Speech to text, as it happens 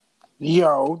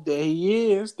Yo, there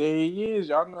he is. There he is.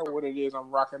 Y'all know what it is. I'm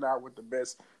rocking out with the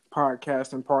best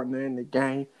podcasting partner in the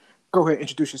game. Go ahead,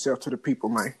 introduce yourself to the people,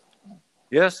 man.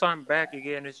 Yes, I'm back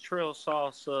again. It's Trill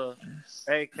Salsa,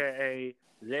 aka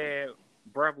Zed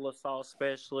Brevla Sauce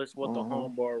Specialist with the Mm-hmm.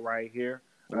 homeboy right here.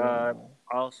 Uh, Yeah.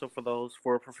 also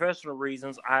for professional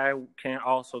reasons, I can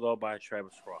also go by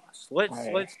Travis Ross. Let's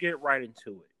Hey, let's get right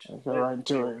into it. let's get Let's right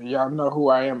into get it. Y'all know who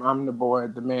I am. I'm the boy,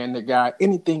 the man, the guy.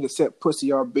 Anything except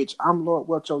pussy or bitch. I'm Lord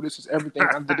Welcho. This is Everything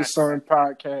Under the Sun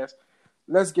podcast.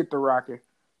 Let's get the rocking.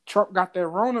 Trump got that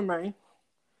Rona, man.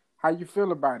 How you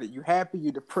feel about it? You happy?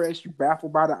 You depressed? You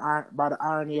baffled by the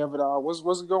irony of it all?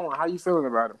 What's going? How you feeling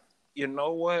about it? You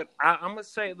know what? I'm gonna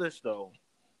say this though.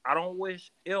 I don't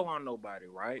wish ill on nobody,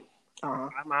 right? Uh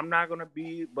I'm not gonna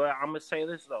be, but I'm gonna say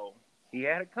this though. He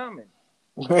had it coming.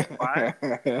 Why?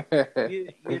 huh. You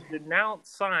denounce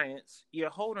science.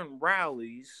 You're holding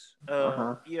rallies.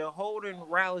 Uh-huh. You're holding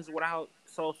rallies without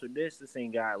social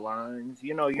distancing guidelines.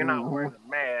 You know, you're not Mm-hmm. wearing a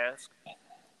mask.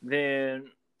 Then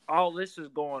all this is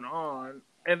going on,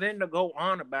 and then to go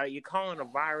on about it, you're calling a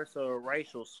virus a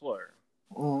racial slur.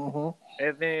 Mm-hmm.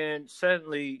 And then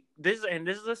suddenly, this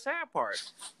is the sad part.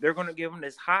 They're going to give him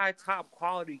this high top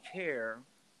quality care.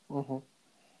 Mm-hmm.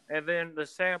 And then the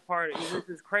sad part is this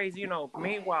is crazy. You know,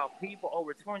 meanwhile, people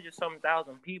over 200 some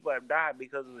thousand people have died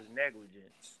because of his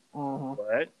negligence. Mm-hmm.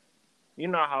 But you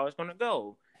know how it's going to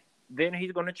go. Then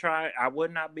he's going to try. I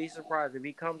would not be surprised if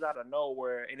he comes out of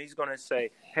nowhere and he's going to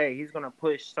say, hey, he's going to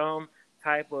push some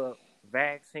type of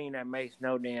vaccine that makes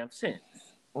no damn sense.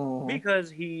 Mm-hmm. Because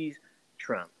he's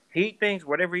Trump. He thinks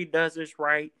whatever he does is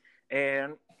right.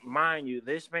 And mind you,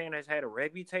 this man has had a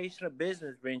reputation of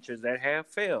business ventures that have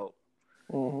failed.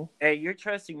 Mm-hmm. And you're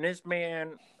trusting this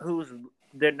man who's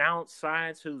denounced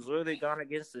science, who's literally gone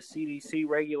against the CDC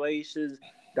regulations,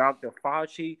 Dr.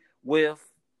 Fauci, with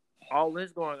all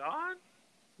this going on?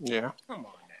 Yeah. Come on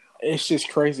now. It's just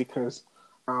crazy because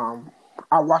um,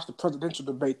 I watched the presidential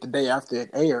debate the day after it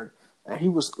aired, and he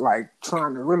was like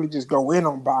trying to really just go in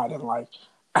on Biden. Like,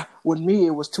 with me, it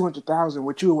was 200,000.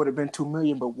 With you, it would have been 2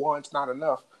 million, but one's not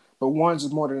enough. But one's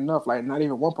is more than enough. Like, not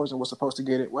even one person was supposed to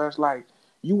get it. Whereas, like,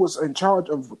 you was in charge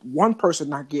of one person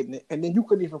not getting it, and then you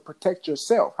couldn't even protect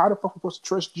yourself. How the fuck we supposed to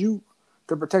trust you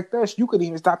to protect us? You couldn't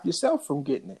even stop yourself from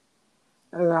getting it.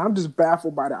 And I'm just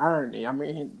baffled by the irony. I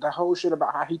mean, the whole shit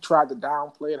about how he tried to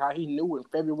downplay it, how he knew in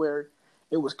February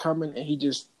it was coming, and he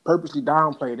just purposely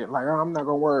downplayed it. Like, oh, I'm not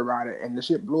gonna worry about it, and the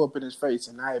shit blew up in his face,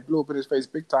 and now it blew up in his face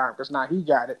big time because now he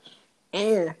got it,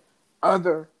 and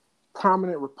other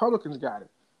prominent Republicans got it.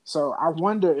 So I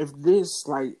wonder if this,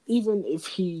 like, even if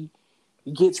he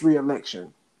gets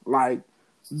reelection, like,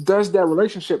 does that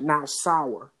relationship now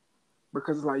sour?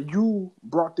 Because like you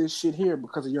brought this shit here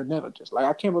because of your negligence. Like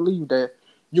I can't believe that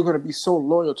you're gonna be so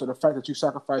loyal to the fact that you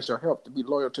sacrificed your health to be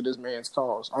loyal to this man's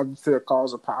cause or to the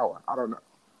cause of power. I don't know.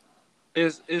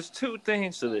 It's two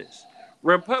things to this.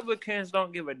 Republicans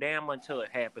don't give a damn until it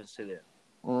happens to them.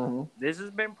 Mm-hmm. This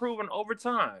has been proven over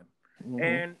time. Mm-hmm.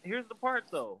 And here's the part,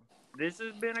 though. This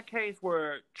has been a case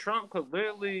where Trump could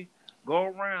literally go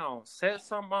around, set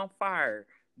something on fire,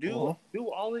 do Mm-hmm.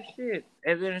 do all this shit,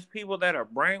 and then there's people that are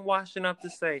brainwashed enough to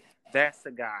say that's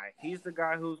the guy. He's the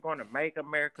guy who's going to make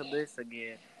America this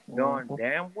again, knowing Mm-hmm.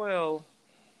 damn well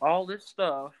all this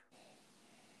stuff.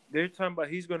 They're talking about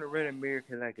he's going to run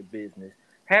America like a business.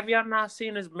 Have y'all not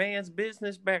seen this man's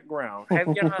business background? Have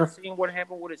y'all not seen what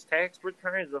happened with his tax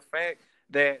returns? The fact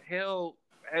that hell,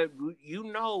 you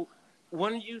know,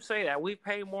 when you say that we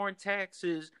pay more in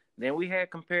taxes than we had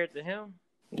compared to him,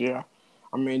 Yeah.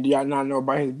 I mean, do y'all not know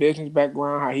about his business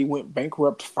background? How he went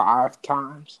bankrupt 5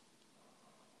 times?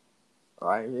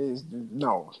 Like,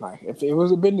 like if it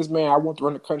was a businessman, I want to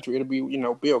run the country. It'll be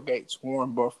Bill Gates,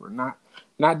 Warren Buffett,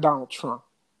 not Donald Trump.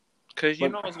 because But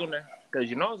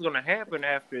you know it's gonna happen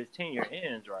after his tenure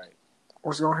ends, right?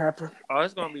 what's gonna happen? Oh,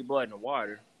 it's gonna be blood in the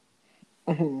water.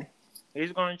 Mm-hmm.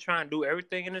 He's gonna try and do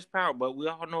everything in his power, but we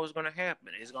all know it's gonna happen.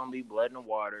 It's gonna be blood in the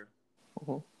water.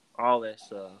 Mm-hmm. All that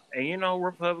stuff. And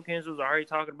Republicans was already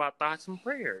talking about thoughts and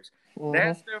prayers. Mm-hmm.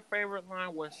 That's their favorite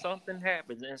line when something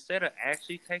happens. Instead of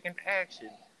actually taking action,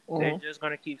 they're Mm-hmm. just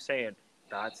going to keep saying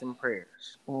thoughts and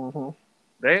prayers. Mm-hmm.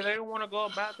 They don't want to go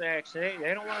about the action.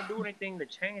 They don't want to do anything to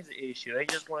change the issue. They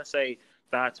just want to say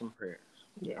thoughts and prayers.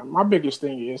 Yeah, my biggest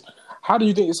thing is, how do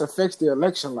you think this affects the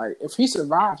election? Like, if he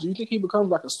survives, do you think he becomes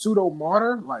like a pseudo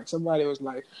martyr? Like somebody was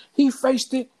like, he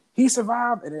faced it, he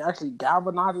survived, and it actually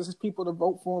galvanizes his people to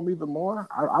vote for him even more.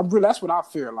 I really, that's what I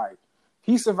fear. Like,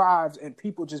 he survives, and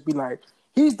people just be like,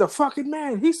 he's the fucking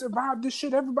man. He survived this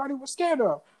shit everybody was scared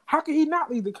of. How can he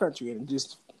not leave the country and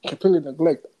just completely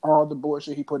neglect all the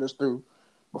bullshit he put us through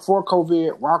before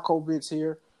COVID, while COVID's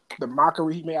here, the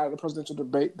mockery he made out of the presidential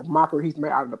debate, the mockery he's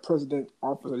made out of the president's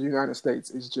office of the United States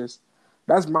is just,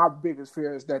 that's my biggest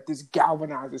fear, is that this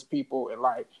galvanizes people, and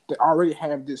like they already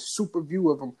have this super view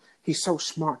of him. He's so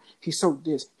smart. He's so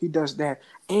this. He does that,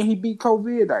 and he beat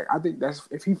COVID. Like, I think that's,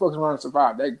 if he fucks around and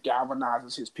survive, that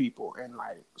galvanizes his people and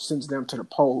like sends them to the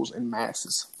polls in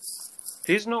masses.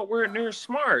 He's nowhere near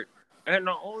smart, and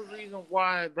the only reason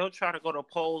why they'll try to go to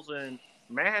polls in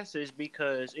masses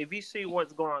because if you see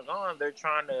what's going on, they're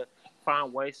trying to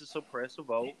find ways to suppress a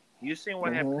vote. You seen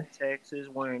what happened in Texas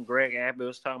when Greg Abbott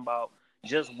was talking about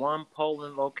just one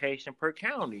polling location per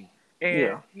county.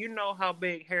 And you know how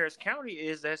big Harris County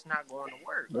is. That's not going to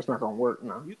work. That's not going to work,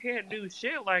 no. You can't do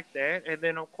shit like that. And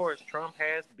then, of course, Trump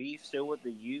has beef still with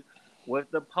with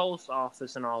the post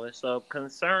office and all this stuff.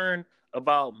 Concerned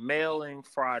about mailing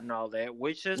fraud and all that,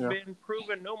 which has been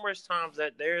proven numerous times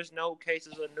that there's no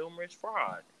cases of numerous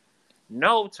fraud.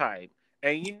 No type.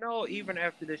 And you know, even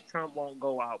after this, Trump won't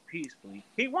go out peacefully.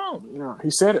 He won't. No,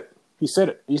 he said it. He said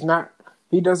it.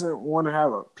 He doesn't want to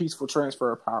have a peaceful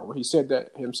transfer of power. He said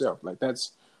that himself. Like,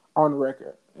 that's on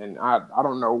record. And I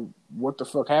don't know what the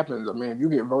fuck happens. I mean, if you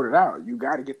get voted out, you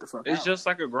got to get the fuck out. It's just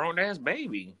like a grown-ass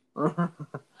baby.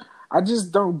 I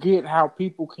just don't get how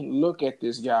people can look at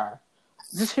this guy.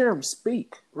 Just hear him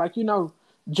speak. Like, you know,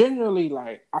 generally,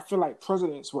 like, I feel like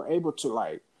presidents were able to,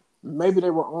 like, maybe they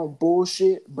were on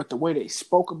bullshit, but the way they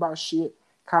spoke about shit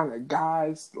kind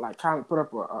of put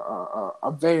up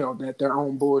a veil that they're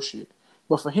on bullshit.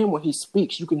 But for him, when he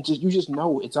speaks, you just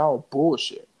know it's all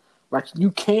bullshit. Like,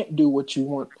 you can't do what you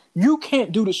want. You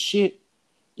can't do the shit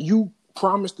you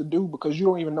promised to do because you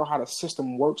don't even know how the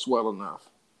system works well enough.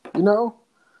 You know?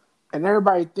 And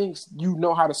everybody thinks you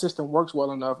know how the system works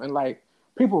well enough. And, like,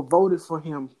 people voted for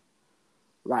him.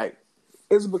 Like,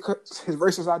 is it because his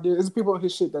racist ideas? Is it people in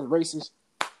his shit that's racist?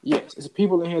 Yes. Is it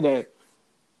people in here that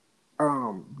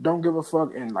don't give a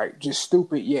fuck and like just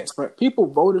stupid? Yes. But people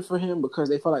voted for him because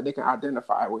they feel like they can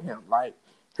identify with him. Like,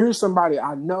 here's somebody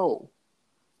I know,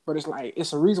 but it's like,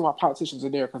 it's a reason why politicians are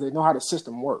there, because they know how the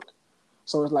system works.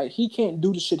 So it's like, he can't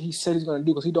do the shit he said he's going to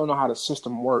do because he don't know how the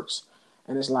system works.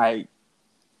 And it's like,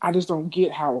 I just don't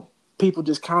get how people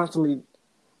just constantly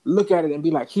look at it and be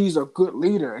like, he's a good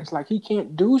leader. It's like, he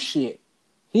can't do shit.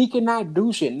 He cannot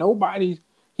do shit.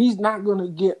 He's not going to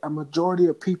get a majority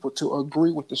of people to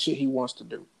agree with the shit he wants to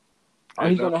do. Are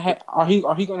he going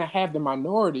to have the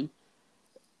minority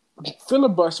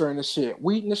filibustering the shit,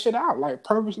 weeding the shit out, like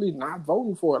purposely not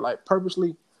voting for it, like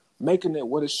purposely making it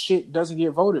where the shit doesn't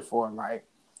get voted for? Like,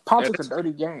 politics is a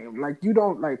dirty game. Like, you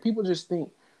don't, like, people just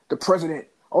think the president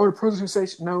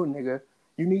says, no, nigga,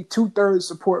 you need 2/3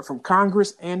 support from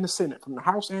Congress and the Senate, from the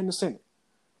House and the Senate.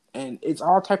 And it's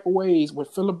all type of ways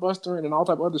with filibustering and all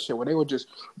type of other shit where they would just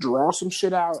draw some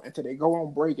shit out until they go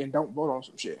on break and don't vote on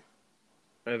some shit.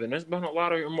 And then there's been a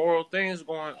lot of immoral things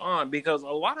going on because a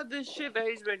lot of this shit that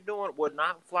he's been doing would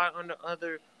not fly under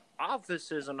other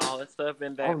offices and all that stuff.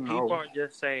 And that people are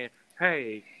just saying,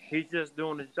 hey, he's just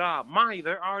doing his job. Mind you,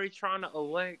 they're already trying to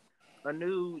elect a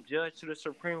new judge to the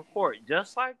Supreme Court,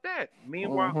 just like that.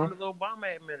 Meanwhile, under the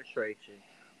Obama administration,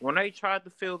 when they tried to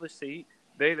fill the seat,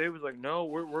 they was like, no,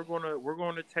 we're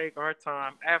gonna take our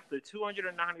time. After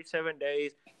 297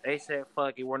 days, they said,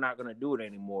 fuck it, we're not gonna do it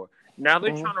anymore. Now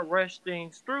they're trying to rush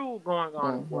things through, going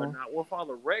on and whatnot, with all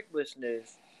the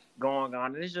recklessness going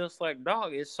on. And it's just like,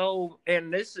 dog, it's so,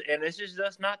 and this is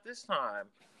just not this time.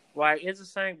 Like, it's the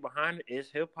saying behind it is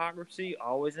hypocrisy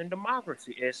always in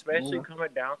democracy, especially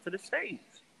coming down to the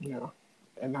states. Yeah.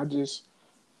 And I just,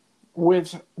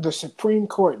 with the Supreme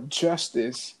Court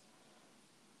justice,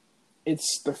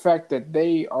 it's the fact that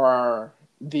they are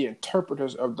the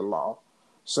interpreters of the law.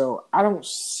 So I don't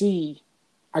see,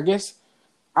 I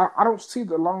don't see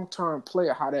the long-term play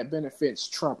of how that benefits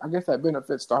Trump. I guess that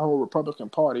benefits the whole Republican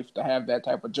Party to have that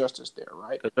type of justice there,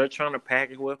 right? Because they're trying to pack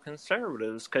it with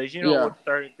conservatives. Because, with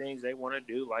certain things they want to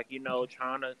do, like,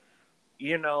 trying to,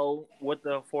 with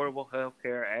the Affordable Health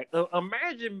Care Act.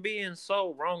 Imagine being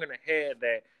so wrong in the head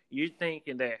that you're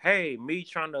thinking that, hey, me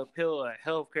trying to appeal to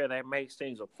health care that makes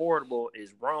things affordable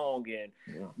is wrong, and,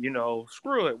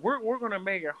 screw it. We're going to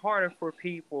make it harder for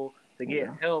people to get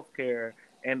health care.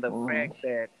 And the fact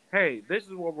that, hey, this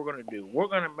is what we're going to do. We're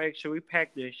going to make sure we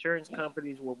pack the insurance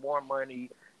companies with more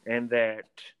money, and that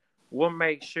we'll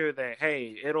make sure that,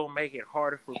 hey, it'll make it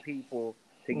harder for people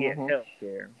to get health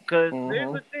care. Because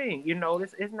there's the thing,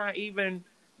 it's not even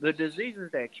the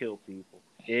diseases that kill people.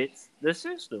 It's the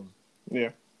system. Yeah.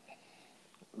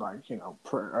 Like,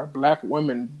 black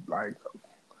women, like,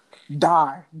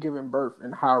 die giving birth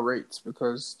in high rates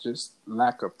because just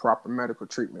lack of proper medical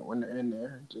treatment when they're in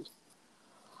there.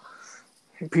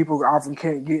 people often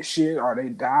can't get shit or they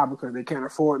die because they can't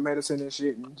afford medicine and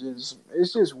shit, and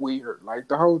it's just weird. Like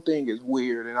the whole thing is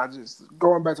weird, and I just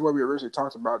going back to what we originally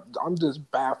talked about, I'm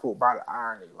just baffled by the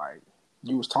irony. Like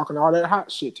you was talking all that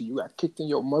hot shit till you got kicked in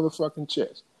your motherfucking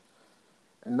chest,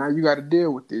 and now you got to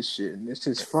deal with this shit, and it's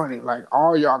just funny. Like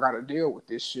all y'all got to deal with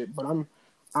this shit, but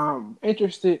I'm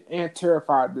interested and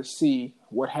terrified to see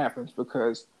what happens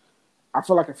because I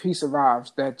feel like if he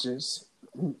survives,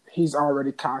 he's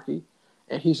already cocky.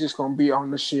 And he's just going to be on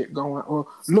the shit going, oh,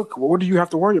 look, what do you have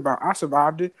to worry about? I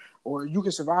survived it, or you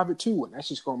can survive it too. And that's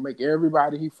just going to make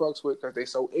everybody he fucks with, because they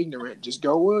so ignorant, just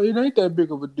go, well, it ain't that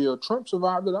big of a deal. Trump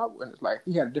survived it. And it's like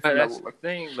he had a different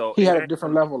level. He had a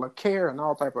different level of care and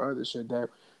all type of other shit that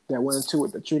went into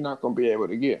it that you're not going to be able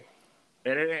to get.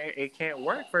 And it can't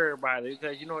work for everybody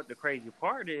because you know what the crazy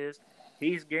part is?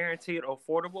 He's guaranteed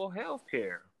affordable health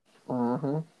care.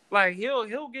 Mm-hmm. Like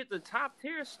he'll get the top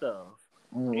tier stuff.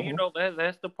 Mm-hmm. And, you know,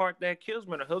 that's the part that kills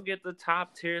me. He'll get the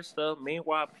top tier stuff.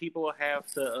 Meanwhile, people have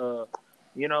to,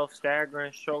 stagger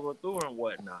and struggle through and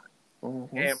whatnot.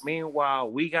 Mm-hmm. And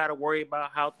meanwhile, we got to worry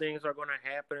about how things are going to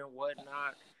happen and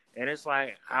whatnot. And it's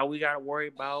like how we got to worry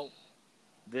about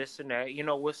this and that, you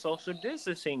know, with social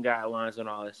distancing guidelines and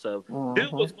all that stuff. Mm-hmm.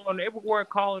 Dude was going everywhere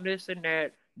calling this and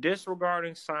that,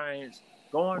 disregarding science,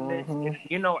 going this. And,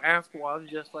 you know, after a while,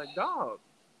 it's just like, dog,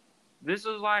 this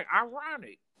is like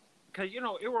ironic. Because, you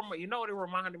know, what it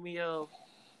reminded me of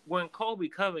when Colby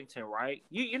Covington, right?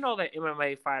 You know that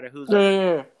MMA fighter who's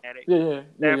that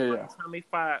first time he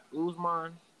fought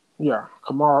Usman? Yeah,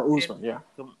 Kamaru Usman, yeah.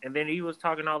 And then he was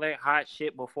talking all that hot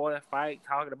shit before that fight,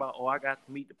 talking about, I got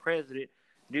to meet the president.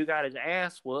 Dude got his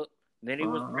ass whooped. Then he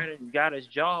was got his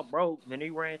jaw broke. Then he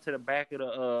ran to the back of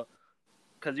the,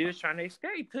 because he was trying to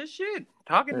escape his shit.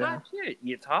 Talking about shit.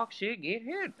 You talk shit, get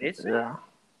hit. It's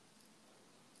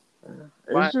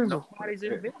It's just, nobody's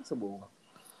invincible.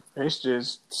 It's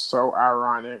just so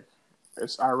ironic.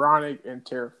 It's ironic and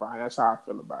terrifying. That's how I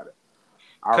feel about it.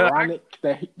 Ironic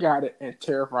that he got it, and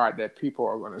terrified that people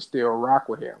are going to still rock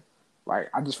with him.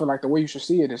 Like, I just feel like the way you should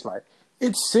see it is like,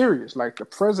 it's serious. Like, the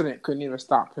president couldn't even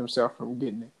stop himself from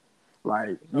getting it.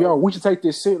 Like, yo, we should take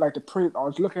this serious. Like, the president, I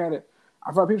was looking at it.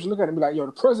 I thought people should look at it and be like, yo,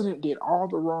 the president did all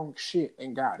the wrong shit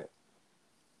and got it.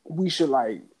 We should,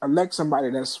 like, elect somebody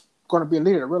that's going to be a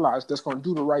leader to realize that's going to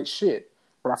do the right shit.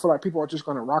 But I feel like people are just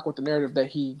going to rock with the narrative that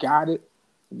he got it,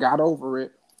 got over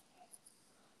it,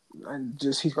 and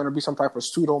just he's going to be some type of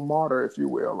pseudo martyr, if you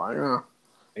will. Like,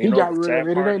 he got rid of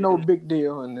it. It ain't no big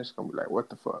deal, and it's going to be like, what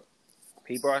the fuck?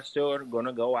 People are still going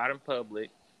to go out in public,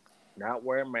 not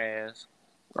wear masks,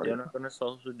 still not going to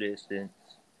social distance,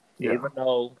 even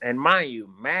though, and mind you,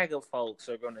 MAGA folks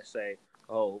are going to say,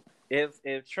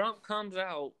 if Trump comes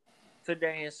out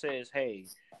today and says, hey,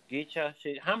 get your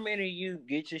shit. How many of you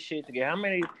get your shit together?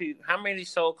 How many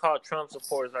so-called Trump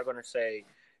supporters are going to say,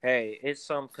 hey, it's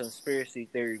some conspiracy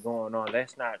theory going on.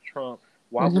 That's not Trump.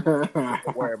 Why would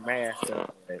you wear a mask?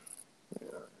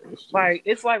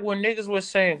 It's like when niggas was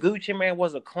saying Gucci Mane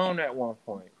was a clone at one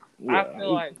point. Yeah, I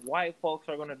feel like white folks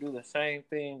are going to do the same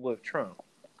thing with Trump.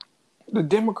 The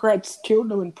Democrats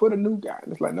killed him and put a new guy.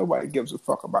 It's like nobody gives a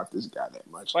fuck about this guy that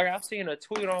much. Like, I've seen a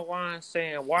tweet online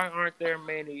saying, why aren't there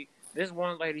many... This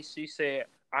one lady, she said,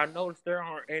 I noticed there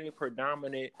aren't any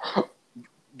predominant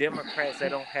Democrats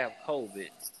that don't have COVID.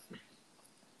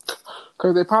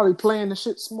 Because they're probably playing the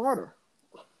shit smarter.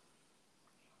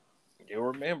 You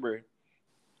remember,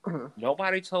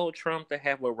 nobody told Trump to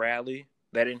have a rally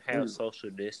that didn't have social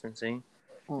distancing.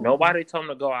 Nobody told him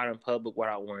to go out in public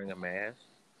without wearing a mask.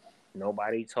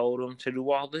 Nobody told him to do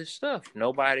all this stuff.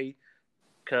 Nobody,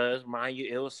 because, mind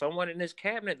you, it was someone in his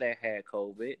cabinet that had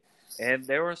COVID. And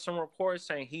there were some reports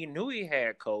saying he knew he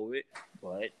had COVID,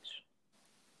 but...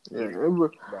 Yeah, I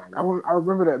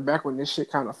remember that back when this shit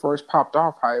kind of first popped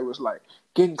off, how it was like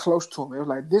getting close to him. It was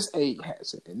like, this aide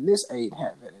has it, and this aide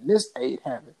have it, and this aide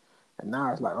have it. And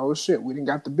now it's like, oh shit, we didn't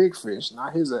got the big fish. Now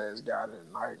his ass got it.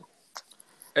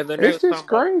 And then it's just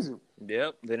crazy.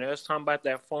 Then there's talking about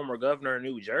that former governor of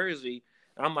New Jersey.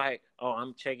 I'm like,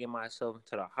 I'm checking myself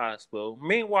into the hospital.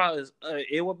 Meanwhile,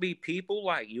 it would be people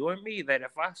like you and me that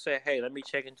if I said, hey, let me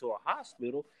check into a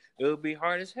hospital, it would be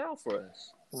hard as hell for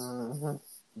us. Mm-hmm.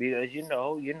 Because, you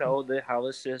know, the how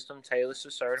the system tailors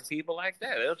to certain people like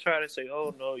that. They'll try to say,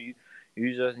 oh, no, you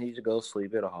just need to go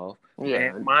sleep it off. Yeah.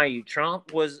 And mind you,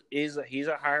 Trump he's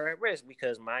a higher at risk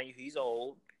because, mind you, he's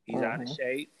old, he's out of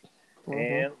shape,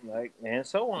 and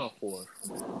so on and forth.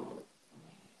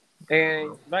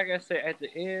 And like I said, at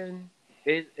the end,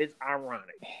 it's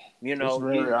ironic. You know, it's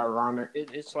very ironic.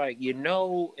 It's like,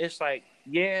 it's like,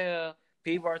 yeah,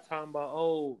 people are talking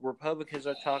about, Republicans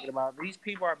are talking about, these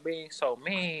people are being so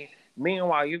mean.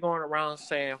 Meanwhile, you're going around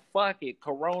saying, fuck it,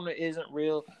 Corona isn't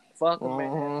real. Fuck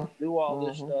America. Do all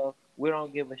this stuff. We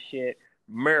don't give a shit.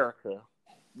 America.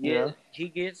 Yeah, he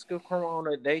gets the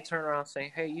Corona. They turn around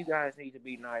saying, hey, you guys need to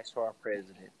be nice to our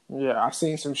president. Yeah, I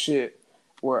seen some shit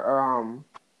where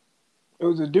it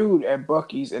was a dude at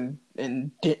Buc-ee's in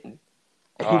Denton.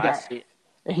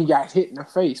 And he got hit in the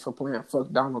face for playing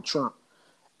fuck Donald Trump.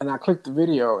 And I clicked the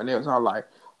video and it was all like,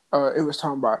 it was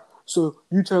talking about, so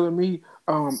you telling me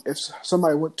if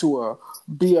somebody went to a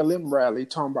BLM rally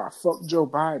talking about fuck Joe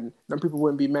Biden, then people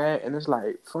wouldn't be mad? And it's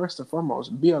like, first and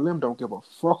foremost, BLM don't give a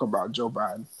fuck about Joe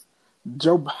Biden.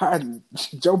 Joe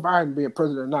Biden being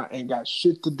president or not ain't got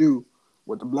shit to do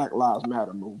with the Black Lives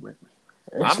Matter movement.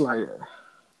 It's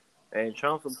and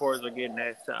Trump supporters are getting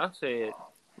that. I said,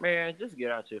 man, just get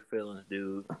out your feelings,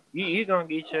 dude. You're gonna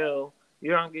get your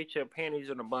panties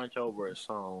in a bunch over a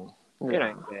song. Yeah. It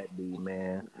ain't that deep,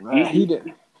 man. He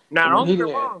didn't. Now, don't get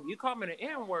me wrong. You call me the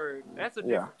N-word, that's a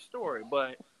different story.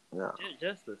 But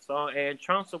just the song. And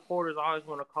Trump supporters always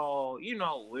want to call,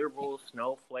 liberals,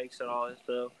 snowflakes, and all that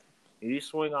stuff. You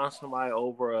swing on somebody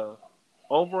over a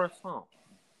song.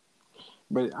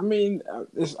 But I mean,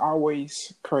 it's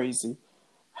always crazy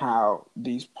how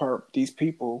these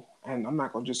people, and I'm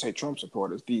not gonna just say Trump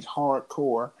supporters, these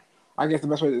hardcore, I guess the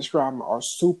best way to describe them are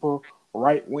super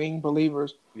right-wing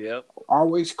believers. Yep.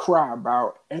 Always cry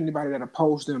about anybody that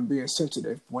opposes them being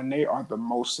sensitive when they are the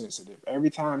most sensitive. Every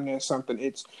time there's something,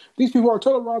 it's these people are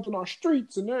terrorizing our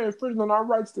streets and they're infringing on our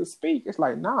rights to speak. It's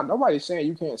like, nah, nobody's saying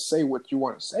you can't say what you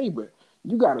want to say, but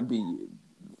you got to be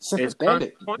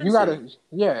sympathetic. You got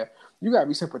to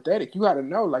be sympathetic. You got to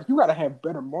know, like, you got to have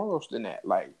better morals than that.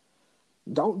 Like,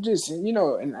 don't just,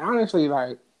 and honestly,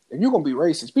 like, if you're going to be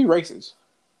racist, be racist.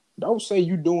 Don't say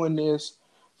you doing this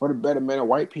for the betterment of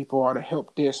white people or to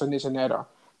help this and this and that.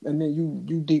 And then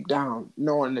you deep down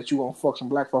knowing that you going to fuck some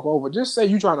black folk over. Just say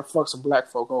you trying to fuck some black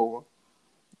folk over.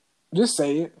 Just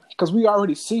say it. Because we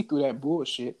already see through that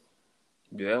bullshit.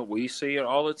 Yeah, we see it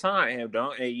all the time.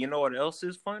 And you know what else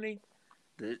is funny?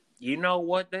 You know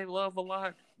what they love a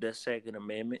lot? The Second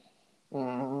Amendment.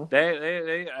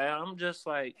 Mm-hmm. I'm just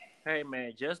like, hey,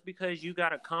 man, just because you got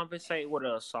to compensate with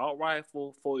an assault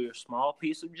rifle for your small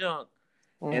piece of junk,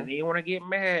 and then you want to get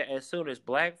mad as soon as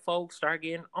black folks start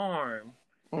getting armed,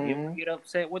 you want to get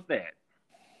upset with that.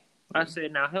 I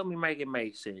said, now help me make it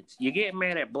make sense. You get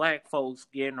mad at black folks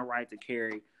getting the right to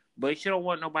carry, but you don't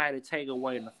want nobody to take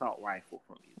away an assault rifle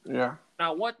from you. Yeah.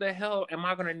 Now, what the hell am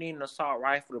I going to need an assault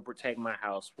rifle to protect my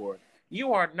house for?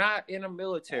 You are not in the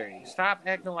military. Stop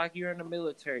acting like you're in the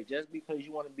military just because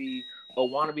you want to be a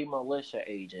wannabe militia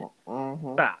agent.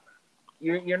 Stop.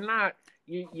 You're not.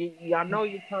 I know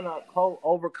you're trying to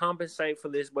overcompensate for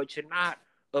this, but you're not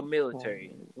a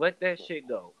military. Let that shit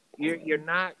go. You're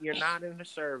not in the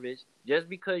service just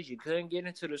because you couldn't get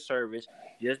into the service.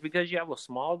 Just because you have a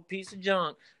small piece of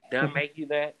junk doesn't make you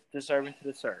that deserving to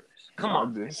the service. Come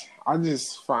on. I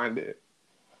just find it,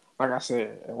 like I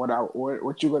said,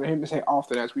 what you're gonna hear me say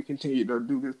often as we continue to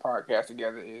do this podcast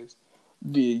together is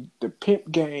the pimp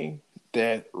game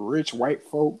that rich white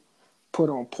folk put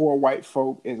on poor white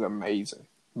folk is amazing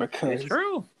because it's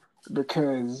true.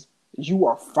 Because you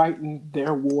are fighting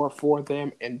their war for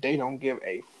them and they don't give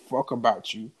a fuck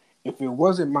about you. If it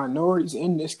wasn't minorities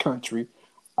in this country,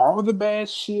 all the bad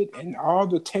shit and all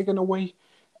the taking away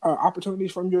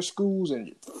opportunities from your schools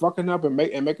and fucking up and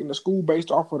making the school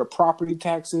based off of the property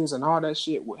taxes and all that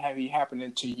shit would have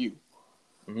happening to you.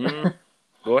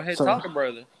 Go ahead, talk,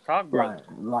 brother.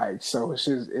 So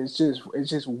it's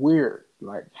just weird,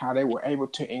 like how they were able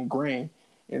to ingrain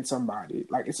in somebody.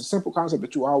 Like it's a simple concept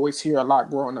that you always hear a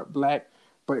lot growing up black,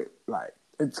 but like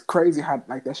it's crazy how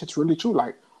like that shit's really true.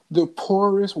 Like the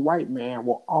poorest white man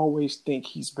will always think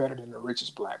he's better than the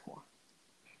richest black one.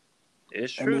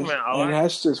 It's true, man. And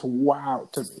that's just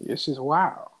wild to me. It's just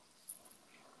wild.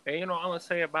 And I'm gonna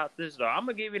say about this though. I'm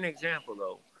gonna give you an example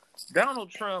though. Donald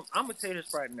Trump, I'm going to tell you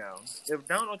this right now. If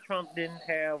Donald Trump didn't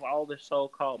have all this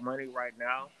so-called money right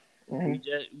now,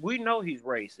 we know he's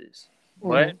racist.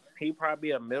 But he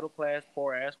probably a middle-class,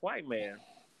 poor-ass white man.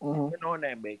 You know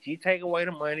that bitch. You take away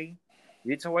the money,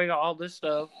 you take away all this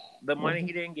stuff, the money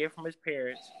he didn't get from his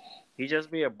parents, he just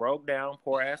be a broke-down,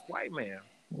 poor-ass white man.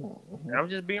 And I'm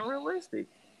just being realistic.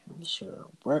 Sure.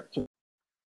 But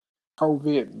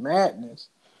COVID madness,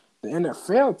 the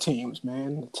NFL teams,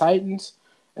 man, the Titans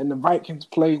and the Vikings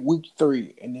played week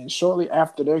 3. And then shortly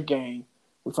after their game,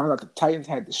 we found out the Titans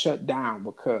had to shut down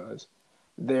because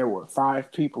there were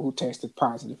 5 people who tested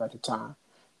positive at the time.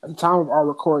 At the time of our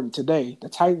recording today, the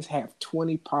Titans have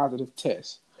 20 positive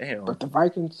tests. Damn. But the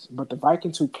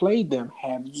Vikings who played them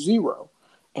have 0.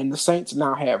 And the Saints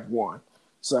now have 1.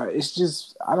 So it's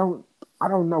just I don't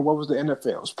know what was the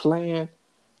NFL's plan.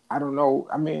 I don't know.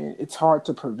 I mean, it's hard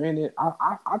to prevent it.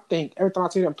 I think every time I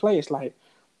see them play, it's like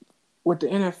with the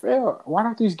NFL, why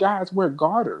don't these guys wear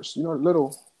garters? You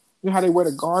know how they wear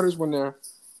the garters when they're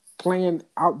playing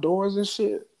outdoors and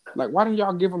shit? Like, why didn't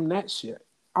y'all give them that shit?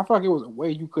 I feel like it was a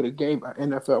way you could have gave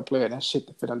an NFL player that shit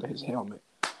to fit under his helmet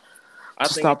I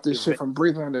to think stop this shit from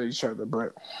breathing under each other.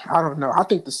 But I don't know. I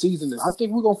think I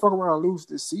think we're going to fuck around and lose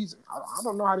this season. I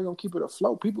don't know how they're going to keep it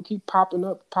afloat. People keep popping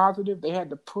up positive. They had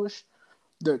to push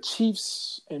the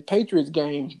Chiefs and Patriots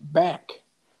game back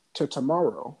to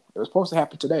tomorrow. It was supposed to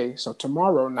happen today. So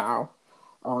tomorrow now,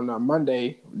 on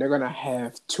Monday, they're going to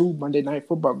have two Monday Night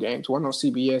Football games, one on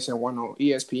CBS and one on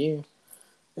ESPN.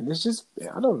 And it's just,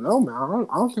 I don't know, man.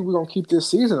 I don't think we're going to keep this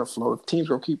season afloat. Teams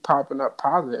going to keep popping up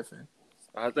positive. And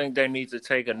I think they need to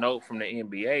take a note from the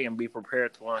NBA and be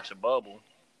prepared to launch a bubble.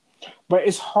 But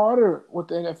it's harder with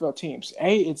the NFL teams.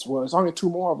 It's only two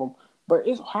more of them. But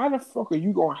how the fuck are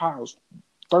you going to house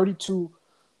 32?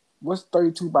 What's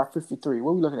 32 by 53?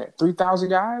 What are we looking at? 3,000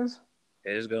 guys?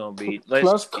 It's going to be...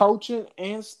 Plus coaching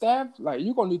and staff? Like,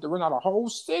 you're going to need to run out a whole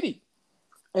city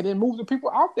and then move the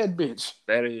people out that bitch.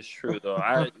 That is true, though.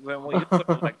 When you put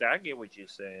it like that, I get what you're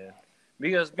saying.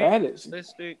 Because being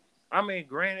realistic, I mean,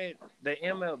 granted, the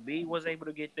MLB was able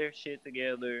to get their shit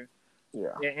together.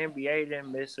 Yeah. The NBA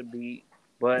didn't miss a beat.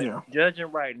 But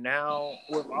judging right now,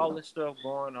 with all this stuff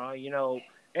going on,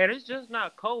 and it's just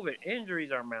not COVID.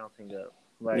 Injuries are mounting up.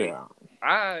 Like,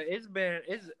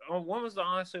 when was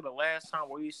honestly the last time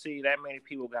where you see that many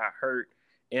people got hurt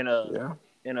in a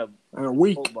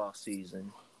week football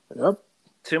season? Yep.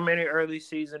 Too many early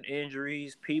season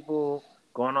injuries, people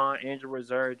going on injury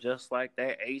reserve just like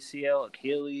that, ACL,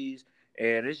 Achilles,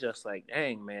 and it's just like,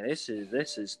 dang, man, this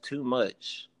is too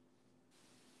much.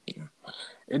 Yeah.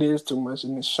 It is too much,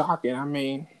 and it's shocking. I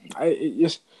mean,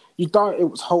 you thought it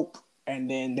was hope, and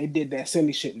then they did that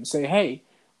silly shit and say, hey,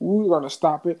 we're going to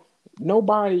stop it.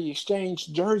 Nobody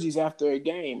exchanged jerseys after a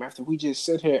game, after we just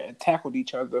sit here and tackled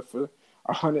each other for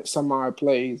 100 some odd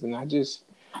plays, and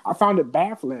I found it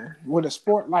baffling. With a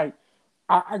sport like,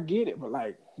 I get it, but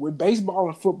like with baseball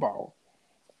and football,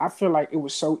 I feel like it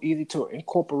was so easy to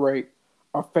incorporate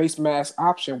a face mask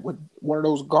option with one of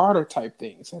those garter type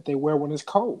things that they wear when it's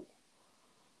cold.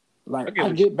 Like, I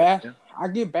get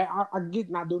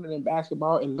not doing it in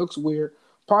basketball. It looks weird.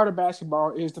 Part of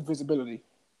basketball is the visibility.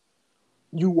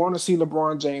 You want to see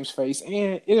LeBron James' face,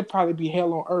 and it'll probably be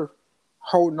hell on earth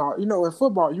holding on. In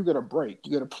football, you get a break.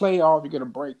 You get a play off. You get a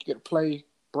break. You get a play,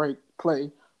 break,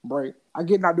 play, break. I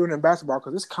get not doing it in basketball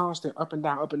because it's constant up and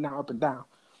down, up and down, up and down.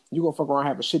 You're going to fuck around and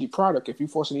have a shitty product if you're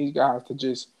forcing these guys to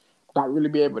just not really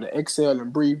be able to exhale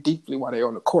and breathe deeply while they're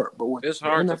on the court. But with it's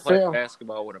hard to play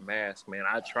basketball with a mask, man.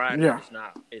 I tried it.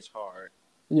 It's hard.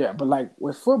 Yeah, but like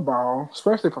with football,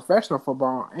 especially professional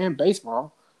football and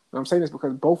baseball, and I'm saying this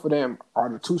because both of them are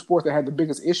the two sports that had the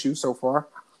biggest issues so far.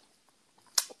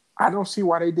 I don't see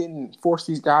why they didn't force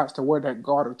these guys to wear that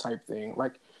garter type thing.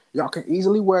 Like, y'all can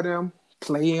easily wear them,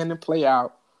 play in and play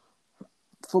out.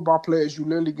 Football players, you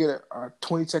literally get a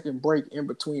 20-second break in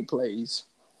between plays.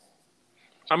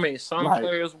 I mean, some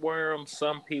players wear them,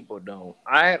 some people don't.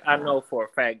 I know for a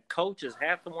fact, coaches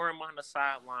have to wear them on the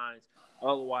sidelines,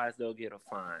 otherwise they'll get a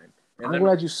fine. And then the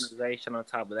organization on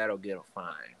top of that will get a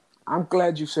fine. I'm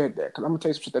glad you said that, because I'm going to tell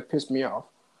you some shit that pissed me off.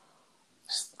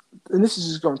 And this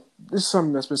is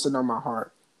something that's been sitting on my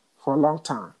heart for a long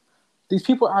time. These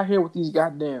people out here with these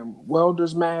goddamn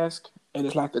welder's masks, and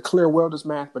it's like the clear welder's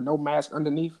mask, but no mask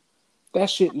underneath. That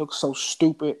shit looks so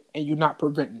stupid, and you're not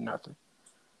preventing nothing.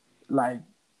 Like,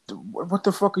 what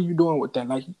the fuck are you doing with that?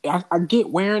 Like, I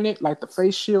get wearing it, like the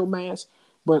face shield mask,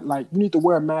 but like you need to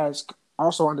wear a mask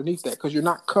also underneath that because you're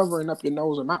not covering up your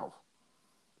nose and mouth.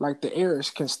 Like, the air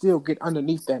can still get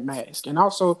underneath that mask. And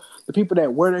also, the people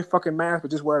that wear their fucking mask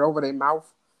but just wear it over their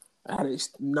mouth, have their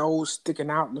nose sticking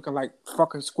out looking like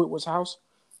fucking Squidward's house,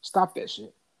 stop that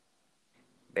shit.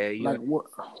 Like,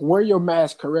 wear your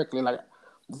mask correctly. Like,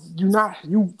 you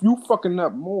fucking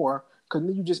up more because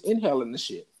then you just inhaling the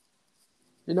shit.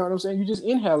 You know what I'm saying? You just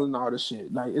inhaling all the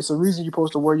shit. Like, it's a reason you're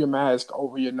supposed to wear your mask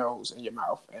over your nose and your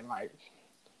mouth. And like,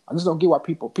 I just don't get why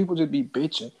people just be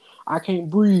bitching. I can't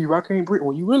breathe.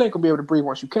 Well, you really ain't gonna be able to breathe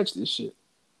once you catch this shit.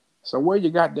 So wear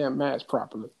your goddamn mask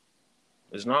properly.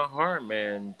 It's not hard,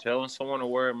 man. Telling someone to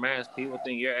wear a mask, people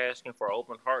think you're asking for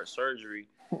open heart surgery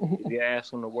if you ask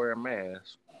them to wear a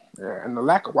mask. Yeah, and the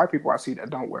lack of white people I see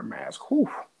that don't wear masks. Whew.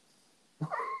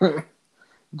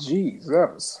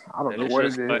 Jesus. I don't know what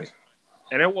it is.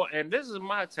 And this is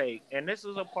my take, and this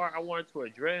is a part I wanted to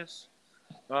address.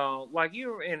 Like, you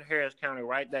were in Harris County,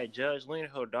 right? That Judge Lena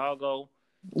Hidalgo,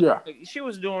 Yeah. Like, she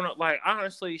was doing it, like,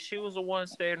 honestly, she was the one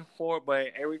standing for it, but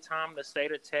every time the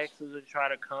state of Texas would try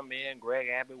to come in, Greg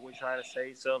Abbott would try to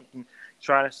say something,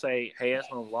 try to say, hey, it's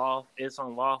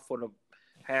unlawful to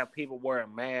have people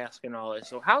wearing masks and all that.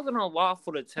 So how's it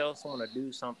unlawful to tell someone to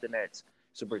do something that's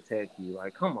to protect you?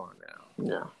 Like, come on now.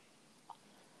 Yeah.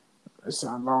 It's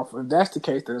unlawful. If that's the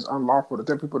case, then it's unlawful to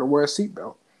tell people to wear a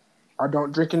seatbelt, or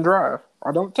don't drink and drive,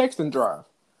 or don't text and drive.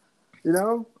 You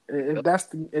know, if that's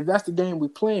the game we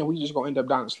playing, we just gonna end up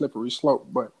down a slippery slope.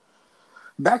 But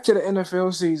back to the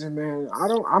NFL season, man.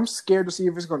 I'm scared to see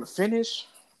if it's gonna finish.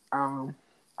 How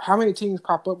many teams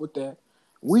pop up with that?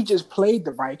 We just played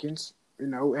the Vikings, you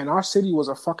know, and our city was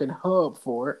a fucking hub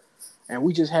for it, and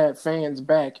we just had fans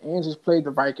back and just played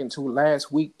the Vikings, who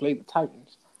last week played the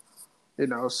Titans. You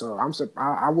know, so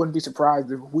I wouldn't be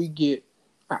surprised if we get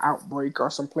an outbreak or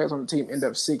some players on the team end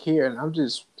up sick here, and I'm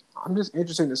just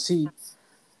interested to see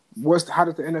how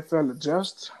does the NFL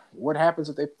adjust? What happens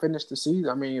if they finish the season?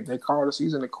 I mean, if they call the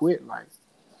season to quit, like,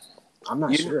 I'm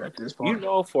not sure at this point. You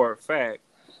know for a fact,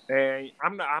 and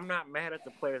I'm not mad at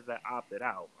the players that opted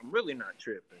out. I'm really not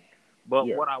tripping. But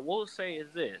what I will say is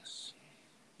this.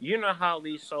 You know how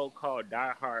these so-called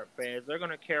diehard fans, they're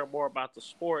going to care more about the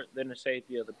sport than the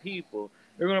safety of the people.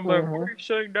 They're going to be like, we're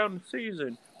shutting down the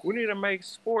season. We need to make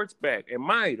sports back. And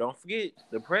mind, don't forget,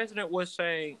 the president was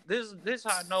saying, this is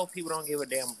how I know people don't give a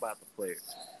damn about the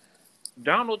players.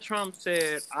 Donald Trump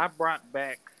said, I brought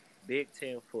back Big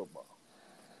Ten football.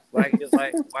 Like, it's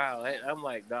like, wow. I'm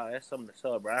like, dog, that's something to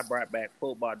celebrate. I brought back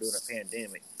football during a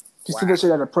pandemic. You see that shit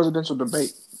at a presidential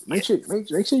debate. Make sure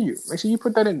you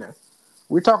put that in there.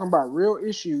 We're talking about real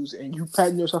issues, and you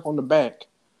patting yourself on the back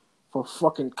for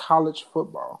fucking college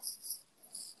football.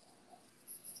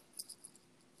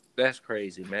 That's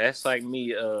crazy, man. That's like me,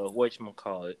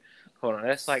 whatchamacallit. Hold on.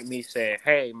 That's like me saying,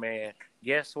 hey, man,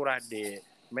 guess what I did?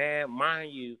 Man,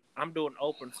 mind you, I'm doing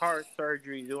open heart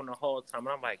surgery doing the whole time.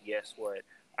 And I'm like, guess what?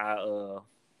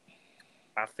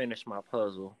 I finished my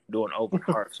puzzle doing open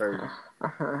heart surgery.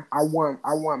 I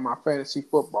won my fantasy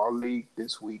football league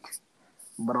this week.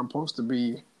 But I'm supposed to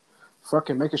be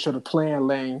fucking making sure the plan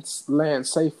lands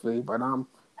safely. But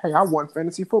I won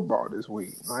fantasy football this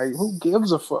week. Like, who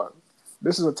gives a fuck?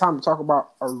 This is a time to talk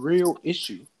about a real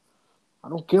issue. I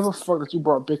don't give a fuck that you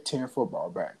brought Big Ten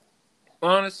football back.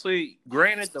 Honestly,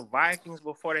 granted, the Vikings,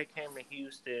 before they came to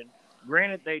Houston,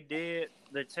 granted they did,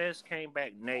 the test came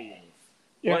back negative.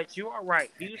 Yeah. But you are right.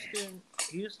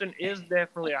 Houston is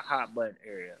definitely a hot button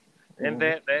area. And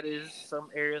that is some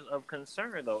areas of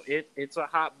concern, though. It's a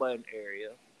hot button area.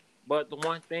 But the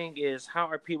one thing is, how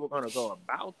are people going to go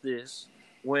about this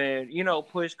when,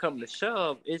 push come to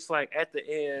shove? It's like at the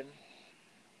end,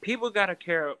 people got to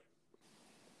care.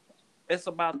 It's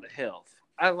about the health.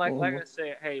 Like I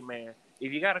said, hey, man,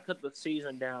 if you got to cut the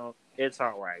season down, it's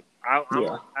all right. I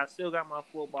still got my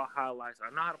football highlights. I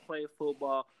know how to play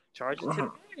football. Charge it to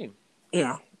the game.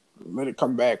 Yeah. Let it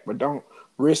come back, but don't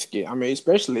risk it. I mean,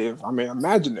 especially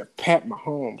imagine if Pat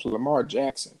Mahomes, Lamar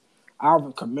Jackson,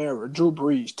 Alvin Kamara, Drew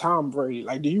Brees, Tom Brady,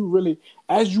 like, do you really,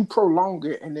 as you prolong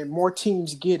it and then more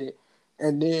teams get it,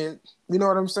 and then, you know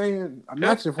what I'm saying?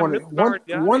 Imagine if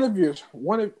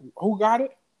who got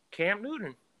it? Cam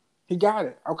Newton. He got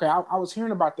it. Okay, I was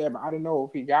hearing about that, but I didn't know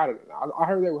if he got it. I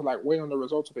heard they was like waiting on the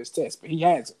results of his test, but he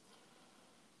has it.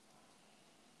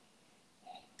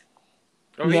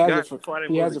 He has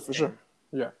it for sure.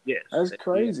 Yeah. Yes. That's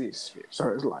crazy. Yes. So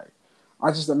it's like,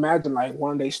 I just imagine like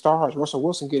one of their stars, Russell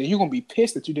Wilson, get it. You're going to be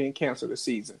pissed that you didn't cancel the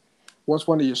season. Once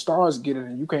one of your stars get it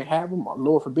and you can't have them, or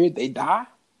Lord forbid, they die.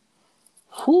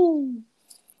 Whoo.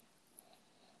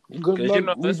 Good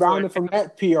luck rebounding from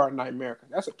that PR nightmare.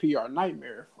 That's a PR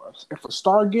nightmare for us. If a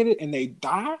star get it and they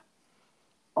die,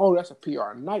 that's a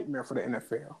PR nightmare for the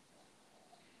NFL.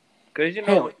 Because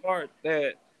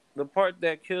the part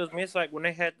that kills me, it's like when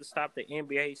they had to stop the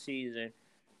NBA season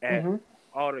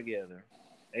altogether.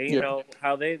 And you know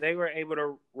how they were able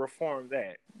to reform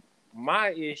that. My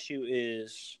issue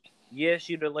is, yes,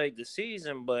 you delayed the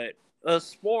season, but a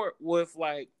sport with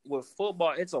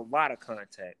football, it's a lot of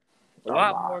contact. A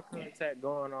lot more contact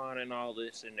going on and all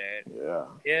this and that. Yeah.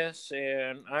 Yes,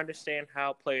 and I understand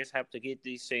how players have to get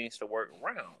these things to work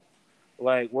around.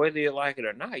 Like, whether you like it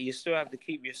or not, you still have to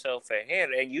keep yourself ahead.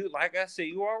 And you, like I said,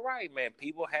 you are right, man.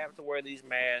 People have to wear these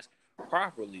masks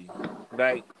properly.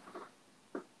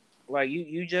 Like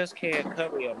you just can't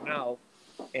cover your mouth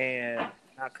and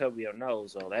not cover your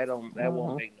nose. So that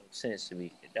won't make no sense to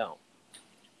me. It don't.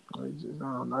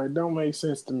 It don't make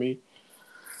sense to me.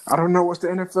 I don't know what's the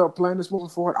NFL plan is moving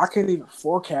forward. I can't even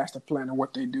forecast a plan of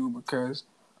what they do because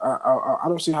I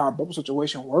don't see how a bubble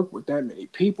situation work with that many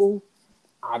people.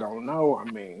 I don't know.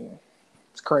 I mean,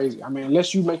 It's crazy. I mean,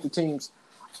 unless you make the teams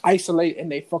isolate in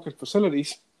their fucking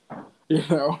facilities, you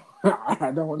know,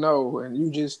 I don't know, and you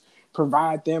just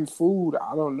provide them food.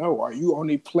 I don't know, or you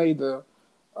only play the.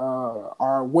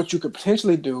 Or what you could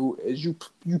potentially do is you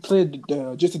play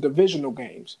just the divisional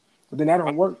games, but then that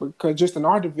don't work because just in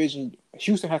our division,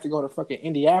 Houston has to go to fucking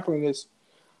Indianapolis,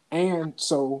 and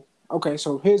so okay,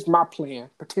 so here's my plan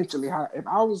potentially. How if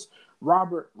I was if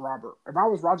I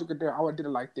was Roger Goodell, I would have did it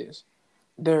like this.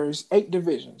 There's 8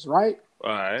 divisions, right?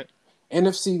 All right.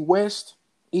 NFC West,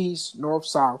 East, North,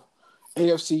 South.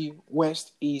 AFC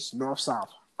West, East, North, South.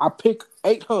 I pick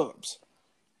 8 hubs.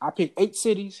 I pick 8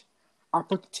 cities. I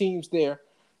put the teams there,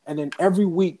 and then every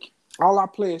week, all I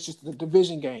play is just the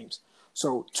division games.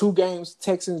 So 2 games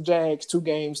Texans Jags, 2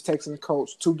 games Texans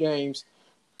Colts, 2 games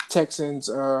Texans.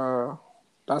 Did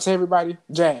I say everybody?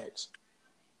 Jags.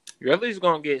 You're at least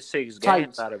gonna get 6 Titans.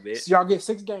 games out of it. So y'all get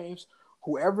 6 games.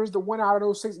 Whoever's the winner out of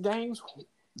those 6 games,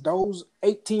 those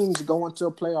 8 teams go into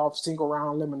a playoff single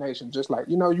round elimination. Just like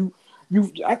you.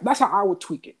 That's how I would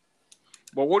tweak it.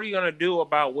 But what are you gonna do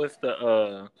about with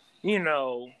the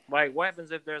like what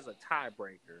happens if there's a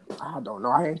tiebreaker? I don't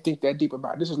know. I didn't think that deep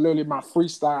about it. This is literally my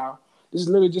freestyle. This is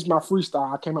literally just my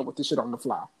freestyle. I came up with this shit on the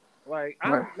fly. Like,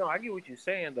 I get what you're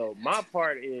saying, though. My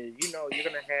part is, you're going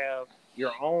to have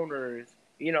your owners,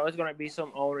 it's going to be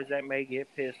some owners that may get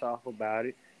pissed off about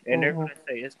it. And they're going to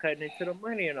say it's cutting into the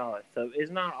money and all that stuff.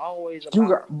 It's not always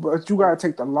about... But you got to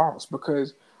take the loss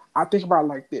because I think about it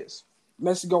like this.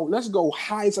 Let's go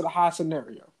high to the high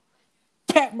scenario.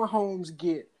 Pat Mahomes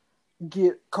get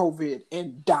COVID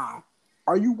and die.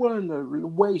 Are you willing to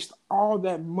waste all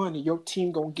that money your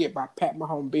team gonna get by Pat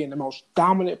Mahomes being the most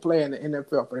dominant player in the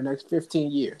NFL for the next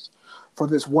 15 years for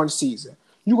this one season?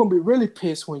 You're gonna be really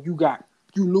pissed when you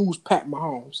lose Pat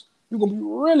Mahomes. You're gonna be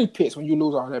really pissed when you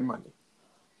lose all that money.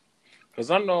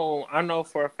 Because I know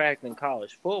for a fact in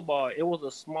college football, it was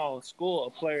a small school. A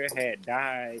player had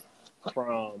died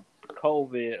from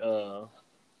COVID.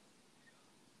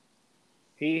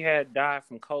 He had died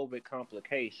from COVID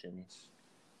complications.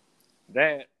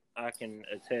 That I can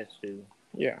attest to.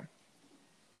 Yeah.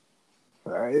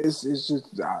 It's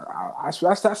just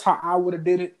that's how I would have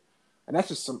did it, and that's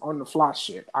just some on the fly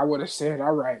shit. I would have said,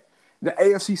 all right, the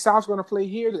AFC South's going to play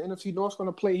here, the NFC North's going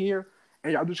to play here,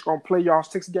 and y'all just going to play y'all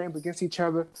 6 games against each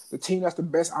other. The team that's the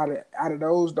best out of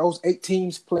those 8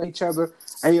 teams play each other,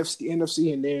 AFC,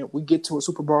 NFC, and then we get to a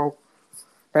Super Bowl.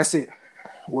 That's it.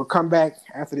 We'll come back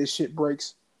after this shit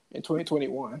breaks in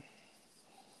 2021.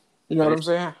 You know what I'm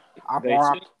saying?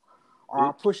 Or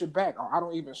I push it back, or I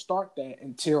don't even start that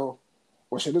until,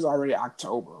 shit, it's already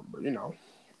October. But,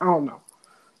 I don't know.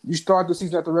 You start the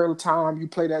season at the regular time, you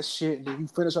play that shit, and then you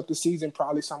finish up the season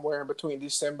probably somewhere in between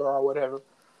December or whatever.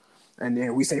 And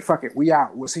then we say, fuck it, we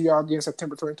out. We'll see y'all again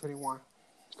September 2021.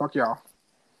 Fuck y'all.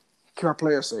 Keep our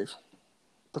players safe.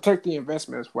 Protect the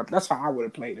investment. That's how I would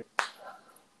have played it.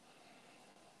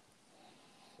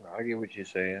 I get what you're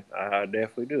saying. I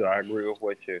definitely do. I agree with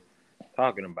what you're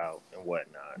talking about and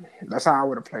whatnot. That's how I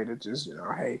would have played it. Just,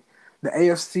 hey, the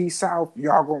AFC South,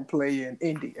 y'all going to play in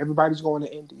Indy. Everybody's going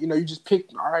to Indy. You just pick,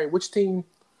 all right, which team?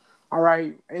 All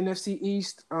right, NFC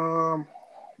East,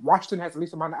 Washington has the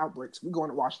least amount of outbreaks. We're going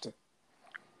to Washington.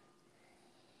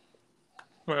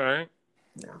 All right.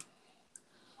 Yeah.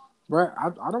 But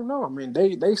I don't know. I mean,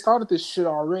 they started this shit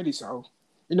already, so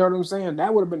you know what I'm saying?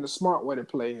 That would have been the smart way to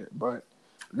play it, but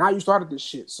now you started this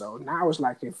shit, so now it's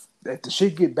like if the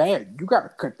shit get bad, you got to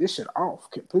cut this shit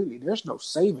off completely. There's no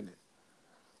saving it.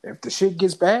 If the shit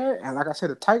gets bad, and like I said,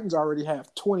 the Titans already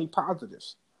have 20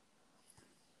 positives.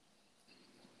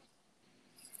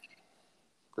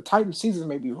 The Titans season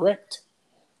may be wrecked.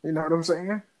 You know what I'm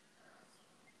saying?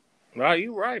 No,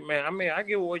 you're right, man. I mean, I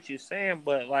get what you're saying,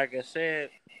 but like I said,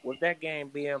 with that game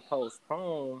being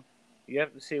postponed, you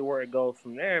have to see where it goes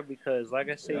from there because, like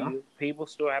I said, people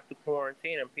still have to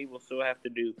quarantine and people still have to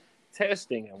do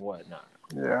testing and whatnot.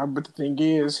 Yeah, but the thing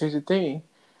is, here's the thing.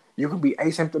 You can be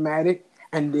asymptomatic,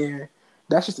 and then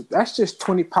that's just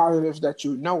 20 positives that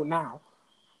you know now.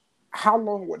 How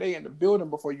long were they in the building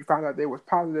before you found out they was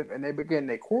positive and they began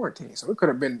their quarantine? So it could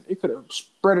have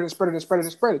spread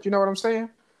it. You know what I'm saying?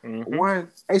 Mm-hmm. One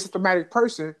asymptomatic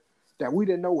person that we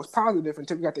didn't know was positive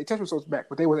until we got their test results back,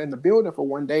 but they were in the building for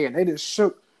one day and they just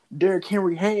shook Derrick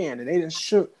Henry's hand and they just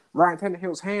shook Ryan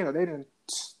Tannehill's hand, or they didn't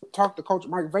talk to Coach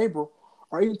Mike Vrabel,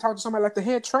 or even talk to somebody like the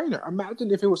head trainer.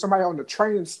 Imagine if it was somebody on the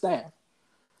training staff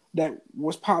that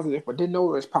was positive but didn't know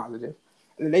it was positive,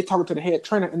 and then they talking to the head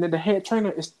trainer, and then the head trainer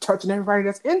is touching everybody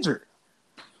that's injured.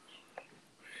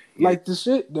 Yeah. Like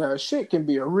the shit can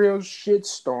be a real shit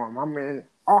storm. I mean,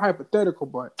 all hypothetical,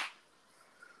 but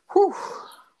whew.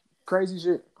 crazy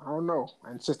shit. I don't know.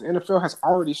 And since the NFL has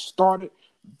already started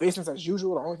business as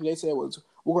usual, the only thing they said was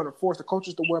we're going to force the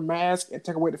coaches to wear masks and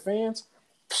take away the fans.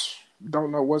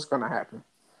 Don't know what's going to happen.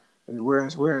 And we're in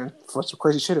for some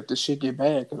crazy shit if this shit get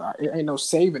bad because it ain't no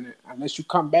saving it unless you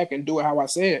come back and do it how I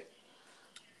said.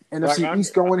 NFC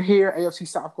East going here, AFC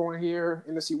South going here,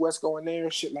 NFC West going there,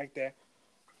 shit like that.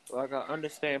 Like, I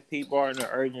understand people are in the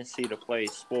urgency to play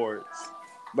sports,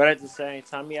 but at the same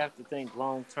time, you have to think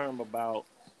long term about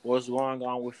what's going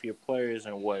on with your players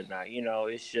and whatnot. You know,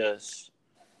 it's just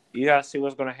you gotta see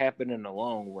what's gonna happen in the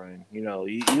long run. You know,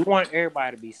 you want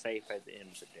everybody to be safe at the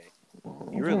end of the day.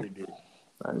 You really do.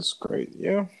 That's great.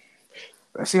 Yeah.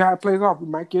 Let's see how it plays off. We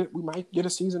might get a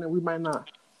season and we might not.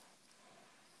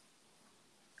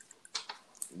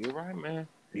 You're right, man.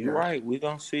 You're right. We're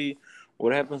gonna see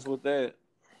what happens with that.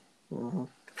 Mm-hmm.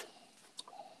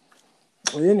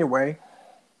 Well, anyway,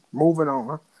 moving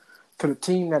on to the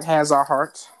team that has our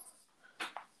hearts,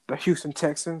 the Houston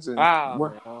Texans. And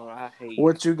I hate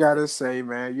what you gotta say,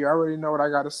 man? You already know what I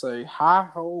gotta say. Hi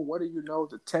ho, what do you know?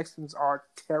 The Texans are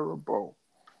terrible.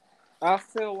 I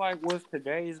feel like with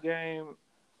today's game,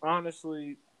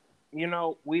 honestly, you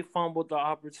know, we fumbled the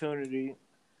opportunity.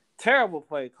 Terrible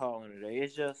play calling today.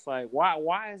 It's just like why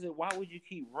would you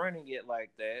keep running it like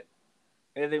that?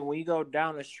 And then when you go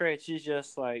down the stretch, it's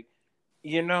just like,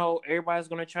 you know, everybody's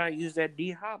gonna try to use that D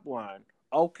Hop line.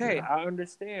 Okay, yeah. I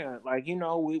understand. Like, you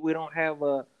know, we don't have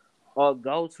a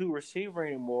go-to receiver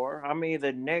anymore. I mean,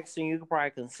 the next thing you could probably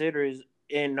consider is,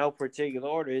 in no particular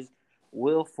order, is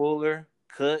Will Fuller,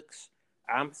 Cooks.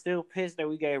 I'm still pissed that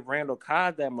we gave Randall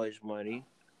Cobb that much money,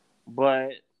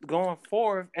 but going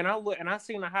forward, and I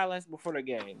seen the highlights before the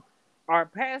game. Our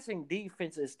passing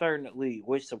defense is third in the league,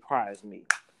 which surprised me.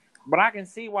 But I can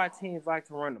see why teams like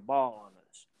to run the ball on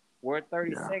us. We're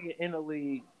 32nd in the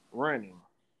league running.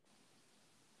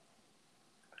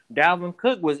 Dalvin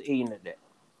Cook was eating today.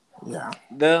 Yeah.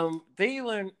 The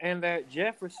Thielen and that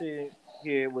Jefferson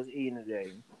here was eating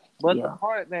today. But the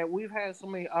part that we've had so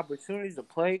many opportunities to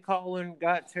play calling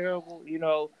got terrible, you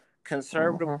know,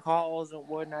 conservative calls and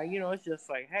whatnot. You know, it's just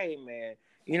like, hey, man,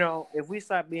 you know, if we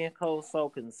stop being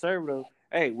so conservative,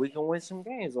 hey, we can win some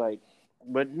games. Like,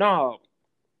 but no,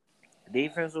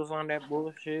 defense was on that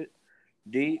bullshit.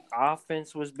 The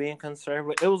offense was being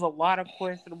conservative. It was a lot of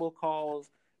questionable calls.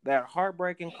 That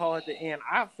heartbreaking call at the end,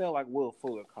 I felt like Will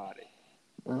Fuller caught it.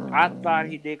 I thought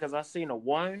he did because I seen a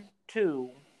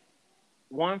 1-2.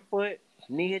 1 foot,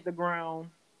 knee hit the ground.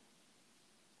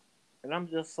 And I'm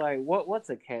just like,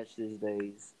 what's a catch these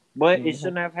days? But it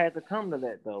shouldn't have had to come to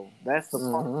that, though. That's the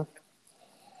part.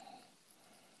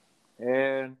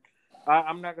 And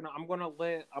I'm gonna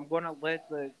let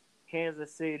the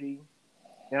Kansas City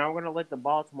and I'm gonna let the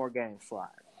Baltimore game slide.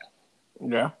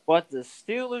 Yeah. But the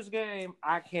Steelers game,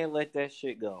 I can't let that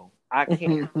shit go. I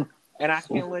can't. And I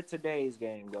can't let today's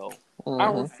game go. I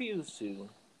refuse to.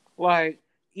 Like,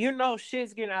 you know,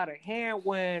 shit's getting out of hand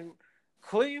when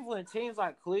teams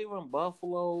like Cleveland,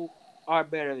 Buffalo are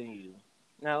better than you.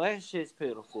 Now, that shit's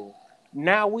pitiful.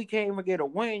 Now we can't even get a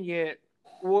win yet.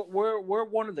 We're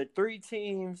one of the 3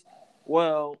 teams,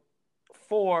 well,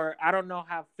 4. I don't know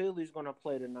how Philly's gonna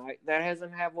play tonight. That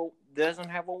doesn't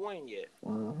have a win yet.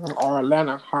 Or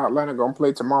Atlanta. How Atlanta gonna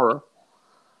play tomorrow?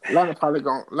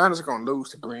 Atlanta's gonna lose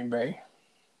to Green Bay.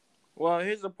 Well,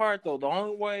 here's the part though.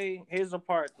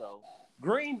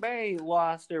 Green Bay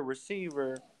lost their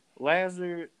receiver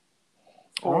Lazard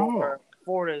for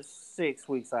 4 to 6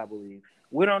 weeks, I believe.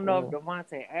 We don't know if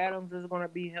Devontae Adams is going to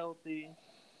be healthy.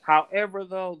 However,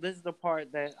 though, this is the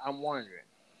part that I'm wondering.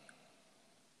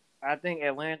 I think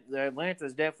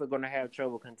Atlanta's definitely going to have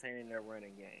trouble containing their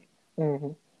running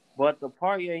game. But the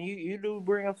part, you do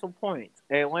bring up some points.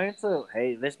 Atlanta,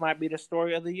 hey, this might be the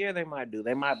story of the year. They might do.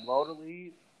 They might blow the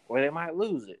lead, or they might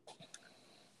lose it.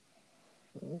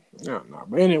 No.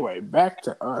 But anyway, back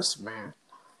to us, man.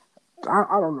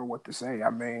 I don't know what to say. I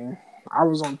mean, I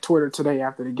was on Twitter today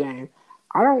after the game.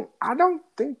 I don't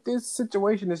think this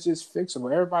situation is just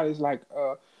fixable. Everybody's like,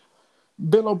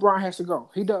 Bill O'Brien has to go.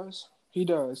 He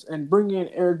does, and bring in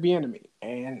Eric Bieniemy.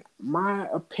 And my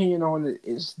opinion on it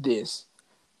is this: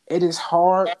 it is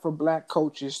hard for black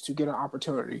coaches to get an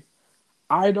opportunity.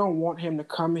 I don't want him to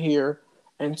come here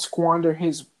and squander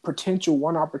his potential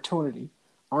one opportunity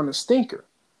on a stinker.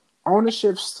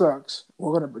 Ownership sucks.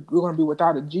 We're gonna be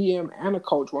without a GM and a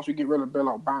coach once we get rid of Bill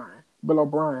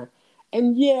O'Brien.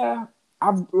 And yeah,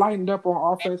 I've lightened up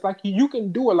on offense. Like you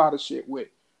can do a lot of shit with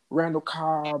Randall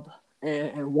Cobb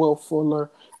and Will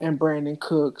Fuller and Brandon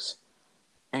Cooks.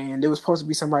 And there was supposed to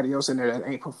be somebody else in there that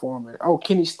ain't performing. Oh,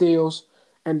 Kenny Stills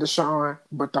and Deshaun,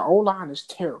 but the O-line is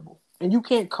terrible. And you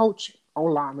can't coach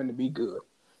O-linemen to be good.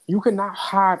 You cannot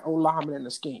hide O linemen in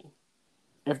the scheme.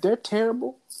 If they're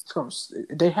terrible,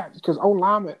 they have because O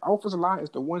lineman, offensive line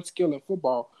is the one skill in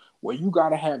football where you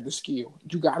gotta have the skill.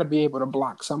 You gotta be able to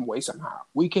block some way somehow.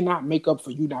 We cannot make up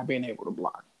for you not being able to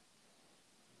block.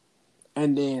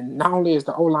 And then not only is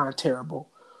the O line terrible,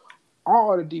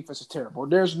 all the defense is terrible.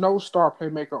 There's no star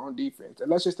playmaker on defense. And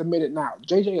let's just admit it now.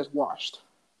 JJ is washed.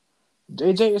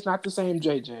 JJ is not the same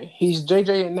JJ. He's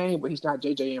JJ in name, but he's not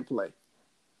JJ in play.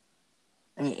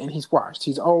 And he's washed.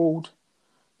 He's old.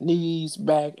 Knees,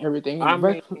 back, everything.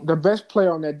 And the best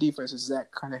player on that defense is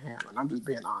Zach Cunningham, and I'm just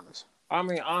being honest. I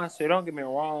mean, honestly, don't get me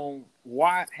wrong.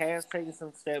 Watt has taken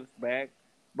some steps back,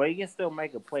 but he can still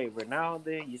make a play. But now and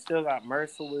then, you still got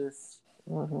Merciless.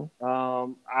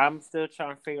 Mm-hmm. I'm still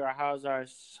trying to figure out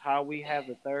how we have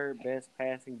the third best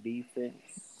passing defense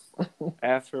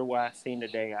after what I've seen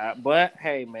today. But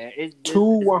hey, man, it's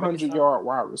 100-yard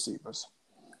wide receivers.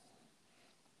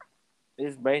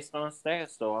 It's based on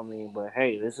stats, though. I mean, but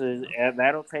hey,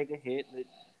 that'll take a hit.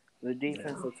 The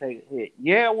defense will take a hit.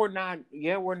 Yeah, we're not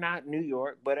New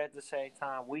York, but at the same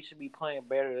time, we should be playing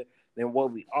better than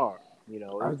what we are. You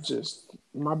know,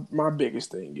 my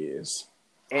biggest thing is,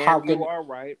 and you are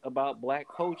right about black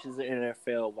coaches in the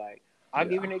NFL. Like, I'll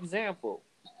give you an example.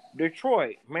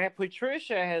 Detroit, Matt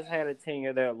Patricia has had a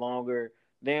tenure there longer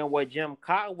than what Jim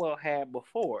Caldwell had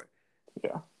before.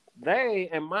 Yeah.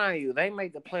 And mind you, they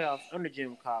made the playoffs under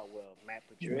Jim Caldwell. Matt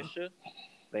Patricia,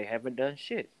 they haven't done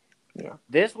shit. Yeah.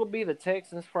 This would be the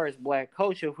Texans' first black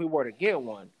coach if we were to get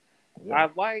one. Yeah. I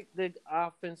like the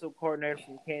offensive coordinator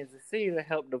from Kansas City to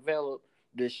help develop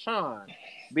Deshaun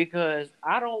because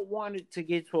I don't want it to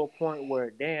get to a point where,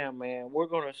 damn, man, we're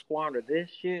going to squander this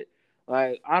shit.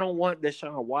 Like, I don't want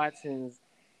Deshaun Watson's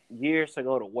years to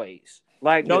go to waste.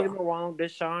 Like, don't get me wrong,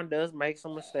 Deshaun does make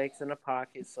some mistakes in the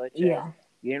pocket, such as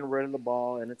getting rid of the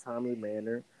ball in a timely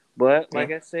manner. But,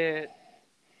 like I said,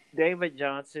 David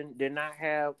Johnson did not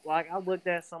have, like, I looked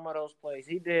at some of those plays.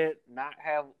 He did not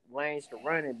have lanes to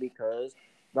run in because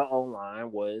the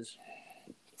O-line was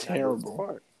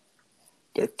terrible.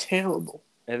 They're terrible.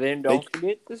 And then don't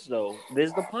forget this, though. This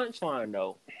is the punchline,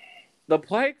 though. The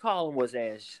play calling was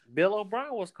ass. Bill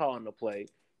O'Brien was calling the play.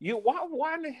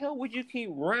 Why in the hell would you keep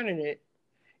running it?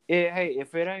 Hey,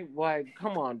 if it ain't like,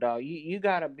 come on, dog. You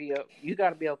gotta be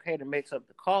okay to mix up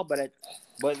the call, but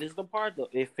this is the part though.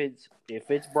 If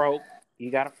it's broke,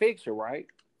 you gotta fix it, right?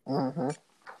 Mm-hmm.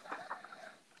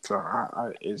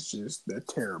 So it's just they're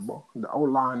terrible. The O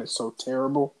line is so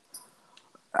terrible.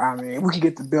 I mean, we can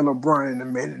get to Bill O'Brien in a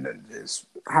minute and just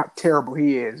how terrible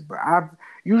he is. But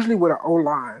usually with an O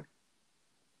line,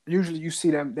 usually you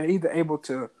see them. They're either able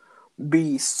to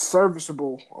be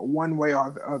serviceable one way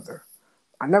or the other.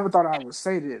 I never thought I would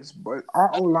say this, but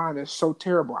our O-line is so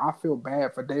terrible, I feel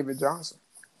bad for David Johnson.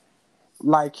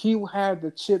 Like, he had the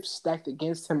chips stacked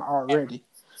against him already,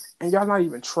 and y'all not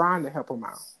even trying to help him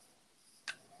out.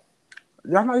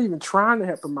 Y'all not even trying to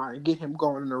help him out and get him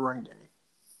going in the run game.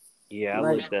 Yeah, I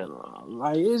like that.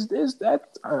 Like, is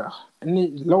that... and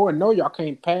then, Lord, no, y'all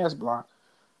can't pass block.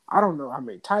 I don't know. I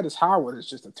mean, Titus Howard is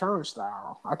just a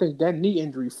turnstile. I think that knee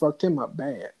injury fucked him up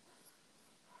bad.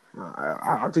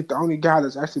 I think the only guy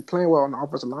that's actually playing well on the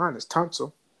offensive line is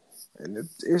Tunsil. And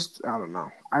it's I don't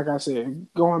know. Like I said,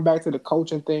 going back to the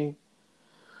coaching thing,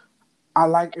 I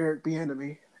like Eric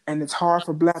Bieniemy, and it's hard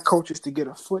for black coaches to get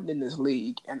a foot in this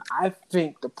league. And I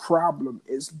think the problem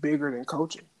is bigger than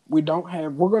coaching. We're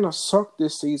going to suck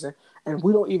this season, and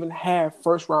we don't even have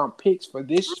first-round picks for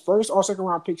this first or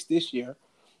second-round picks this year.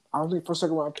 I don't think first,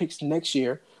 second-round picks next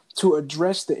year to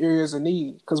address the areas of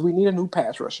need because we need a new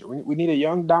pass rusher. We need a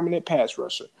young, dominant pass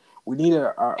rusher. We need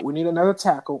another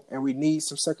tackle, and we need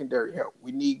some secondary help.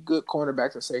 We need good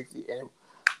cornerbacks and safety,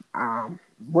 and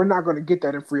we're not going to get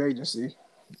that in free agency.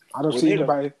 I don't see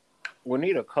anybody. We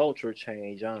need a culture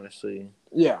change, honestly.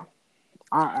 Yeah,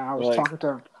 I was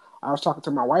talking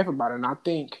to my wife about it, and I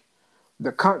think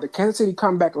the Kansas City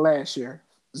comeback last year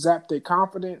zapped their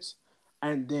confidence.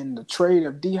 And then the trade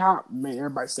of D-Hop made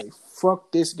everybody say,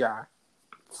 fuck this guy.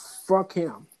 Fuck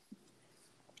him.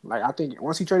 Like, I think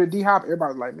once he traded D-Hop,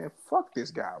 everybody was like, man, fuck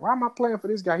this guy. Why am I playing for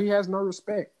this guy? He has no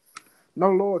respect. No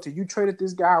loyalty. You traded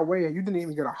this guy away and you didn't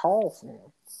even get a haul for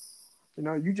him. You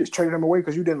know, you just traded him away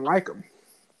because you didn't like him.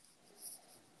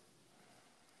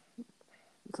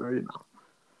 So, you know,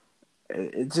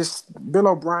 it just, Bill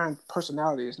O'Brien's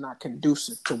personality is not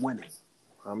conducive to winning.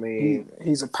 I mean,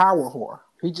 he's a power whore.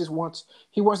 He wants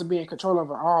to be in control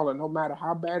of it all, and no matter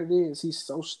how bad it is, he's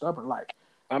so stubborn. Like,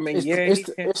 I mean,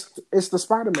 it's the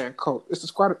Spider-Man quote. It's the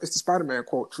Spider-Man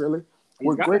quote. Really,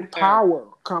 with great power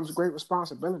comes great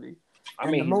responsibility.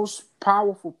 The most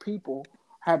powerful people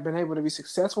have been able to be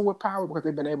successful with power because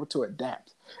they've been able to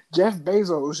adapt. Jeff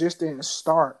Bezos just didn't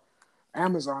start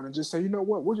Amazon and just say, you know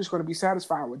what, we're just going to be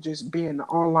satisfied with just being the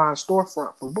online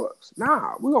storefront for books.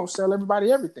 Nah, we're going to sell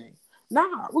everybody everything.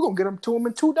 Nah, we're going to get them to them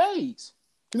in 2 days.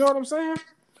 You know what I'm saying?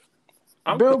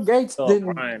 I'm Bill convinced Gates Bill didn't.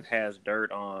 O'Brien has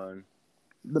dirt on.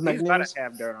 The He's got to McNeil's.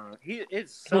 have dirt on.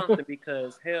 It's something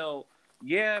because hell,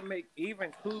 yeah,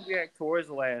 even Kubiak towards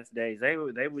the last days, they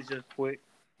was just quick.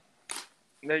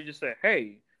 They just said,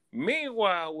 hey.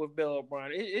 Meanwhile, with Bill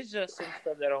O'Brien, it's just some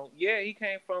stuff that don't. Yeah, he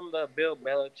came from the Bill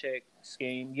Belichick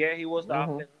scheme. Yeah, he was the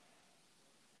offense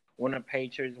when the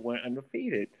Patriots went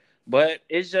undefeated. But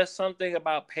it's just something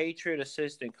about Patriot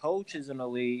assistant coaches in the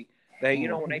league that,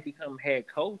 when they become head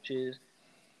coaches,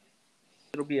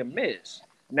 it'll be a miss.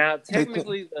 Now,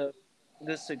 technically,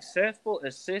 the successful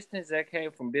assistants that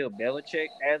came from Bill Belichick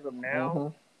as of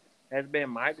now has been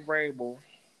Mike Vrabel,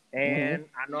 and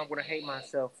I know I'm going to hate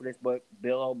myself for this, but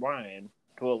Bill O'Brien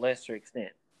to a lesser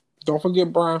extent. Don't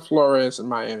forget Brian Flores in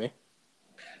Miami.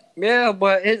 Yeah,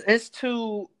 but it's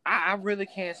too. I really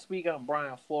can't speak on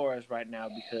Brian Flores right now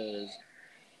because,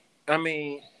 I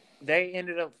mean, they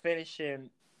ended up finishing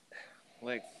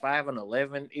like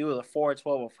 5-11. It was a 4-12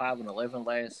 or 5-11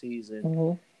 last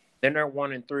season. Then they're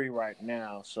 1-3 right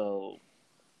now. So,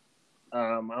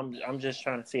 I'm just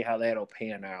trying to see how that'll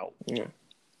pan out. Yeah.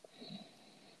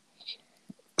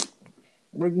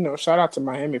 Shout out to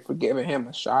Miami for giving him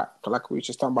a shot. Like we were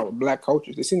just talking about with black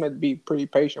coaches, they seem to be pretty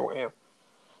patient with him.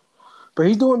 But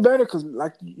he's doing better because,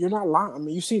 like, you're not lying. I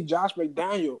mean, you see Josh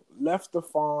McDaniel left the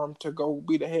farm to go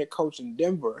be the head coach in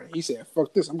Denver, and he said,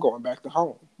 fuck this, I'm going back to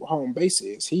home, where home base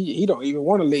is. He don't even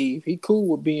want to leave. He cool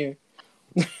with being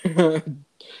the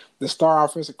star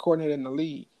offensive coordinator in the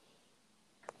league.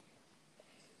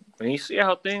 And you see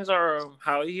how things are,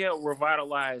 how he helped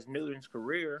revitalize Newton's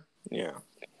career. Yeah.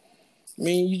 I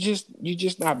mean, you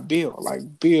just not Bill.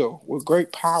 Like, Bill, with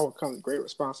great power comes great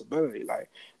responsibility. Like,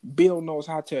 Bill knows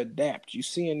how to adapt. You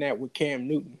seeing that with Cam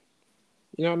Newton.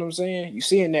 You know what I'm saying? You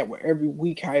seeing that with every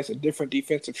week has a different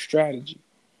defensive strategy.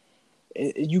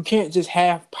 You can't just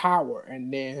have power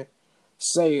and then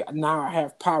say, now I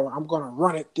have power, I'm going to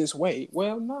run it this way.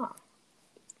 Well, nah.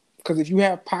 Because if you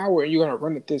have power and you're going to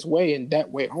run it this way and that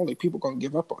way only, people are going to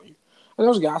give up on you. And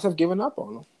those guys have given up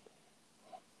on him.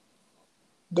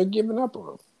 They're giving up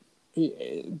on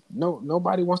him.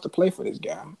 Nobody wants to play for this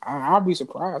guy. I'll be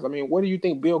surprised. I mean, where do you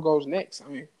think Bill goes next? I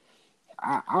mean,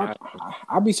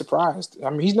 I'll be surprised. I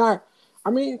mean, he's not.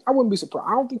 I mean, I wouldn't be surprised.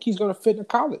 I don't think he's going to fit in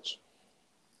college.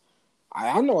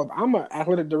 I know if I'm an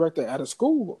athletic director at a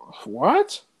school,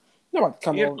 what? You're not about to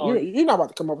come over. You're not about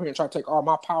to come over here and try to take all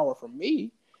my power from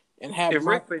me and have if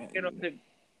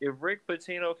Rick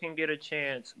Pitino can get a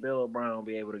chance, Bill O'Brien will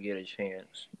be able to get a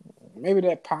chance. Maybe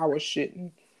that power shit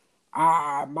and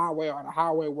my way or the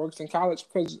highway works in college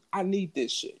because I need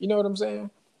this shit. You know what I'm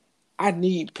saying? I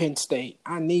need Penn State.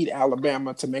 I need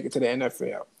Alabama to make it to the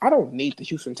NFL. I don't need the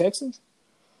Houston Texans.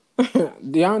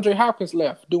 DeAndre Hopkins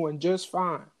left doing just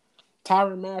fine.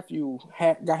 Tyrann Mathieu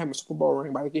got him a Super Bowl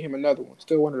ring, about to get him another one.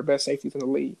 Still one of the best safeties in the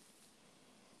league.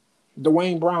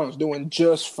 Dwayne Brown's doing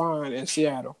just fine in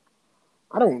Seattle.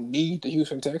 I don't need the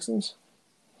Houston Texans.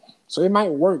 So it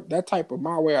might work. That type of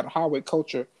my way or the highway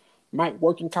culture might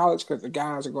work in college because the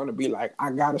guys are going to be like,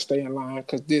 I got to stay in line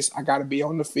because I got to be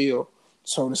on the field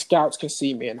so the scouts can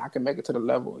see me and I can make it to the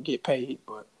level and get paid.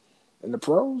 But in the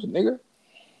pros, nigga,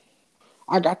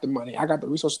 I got the money. I got the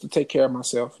resources to take care of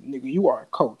myself. Nigga, you are a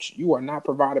coach. You are not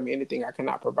providing me anything I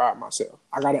cannot provide myself.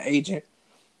 I got an agent.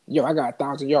 Yo, I got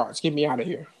 1,000 yards. Get me out of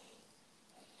here.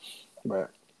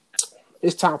 But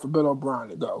it's time for Bill O'Brien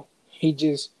to go.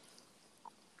 He's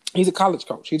a college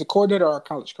coach. He's a coordinator or a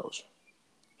college coach.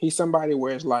 He's somebody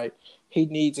where it's like he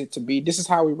needs it to be, this is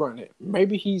how we run it.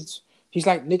 Maybe he's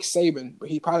like Nick Saban, but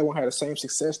he probably won't have the same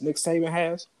success Nick Saban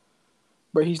has.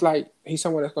 But he's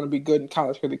someone that's going to be good in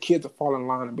college because the kids will fall in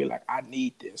line and be like, I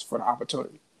need this for the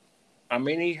opportunity. I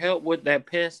mean, he helped with that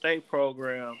Penn State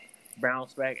program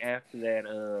bounce back after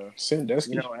that.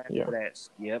 Sandusky.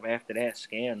 After that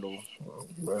scandal.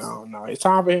 But I don't know. It's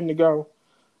time for him to go.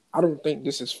 I don't think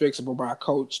this is fixable by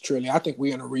Coach Trilly. I think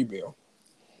we're in a rebuild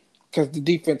because the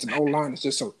defense and O-line is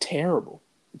just so terrible.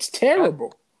 It's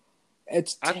terrible.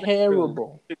 It's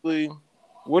terrible.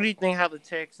 What do you think how the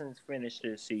Texans finish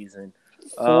this season?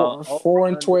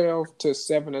 4-12 to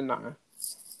 7-9.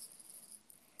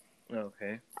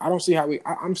 Okay. I don't see how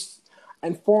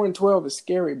and 4-12 is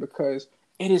scary because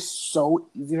it is so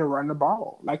easy to run the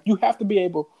ball. Like you have to be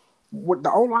able,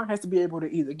 the O-line has to be able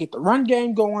to either get the run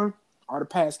game going or the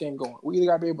pass game going. We either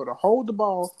got to be able to hold the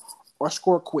ball or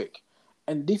score quick.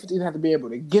 and defense either have to be able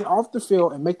to get off the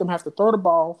field and make them have to throw the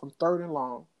ball from 3rd and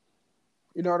long.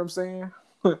 You know what I'm saying?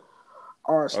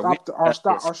 or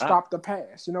stop the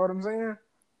pass. You know what I'm saying?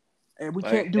 And we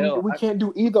can't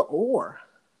do either or.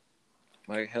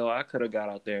 Like hell, I could have got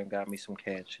out there and got me some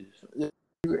catches.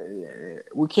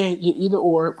 We can't get either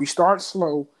or. We start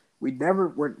slow. We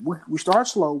start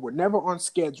slow. We're never on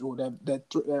schedule.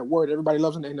 That word everybody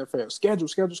loves in the NFL. Schedule.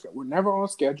 We're never on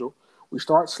schedule. We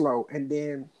start slow, and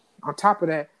then on top of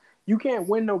that, you can't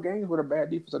win no games with a bad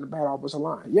defense and a bad offensive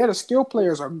line. Yeah, the skill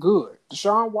players are good.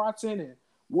 Deshaun Watson and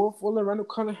Will Fuller, Randall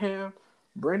Cunningham,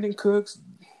 Brandon Cooks,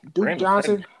 Duke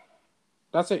Johnson.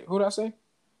 That's it. Who did I say?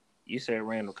 You said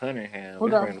Randall Cunningham. Who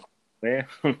did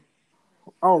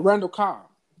Oh, Randall Cobb.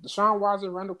 Deshaun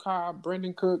Watson, Randall Cobb,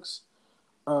 Brandon Cooks,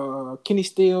 Kenny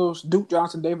Stills, Duke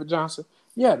Johnson, David Johnson.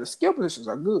 Yeah, the skill positions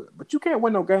are good, but you can't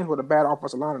win no games with a bad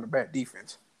offensive line and a bad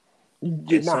defense.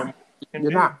 You're not.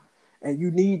 And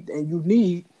you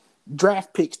need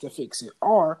draft picks to fix it,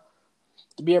 or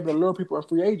to be able to lure people in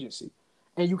free agency.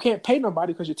 And you can't pay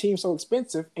nobody because your team's so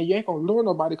expensive, and you ain't gonna lure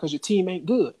nobody because your team ain't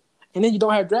good. And then you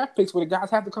don't have draft picks where the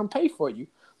guys have to come pay for you.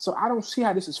 So I don't see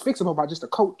how this is fixable by just a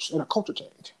coach and a culture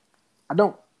change. I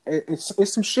don't.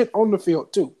 It's some shit on the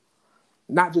field too,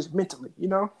 not just mentally.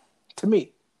 To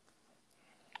me.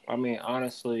 I mean,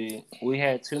 honestly, we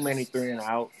had too many 3 and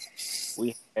outs.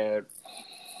 We had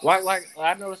like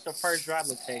I noticed the first drive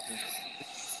was taken.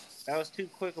 That was too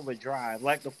quick of a drive.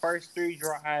 Like the first 3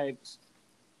 drives,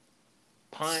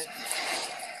 punt.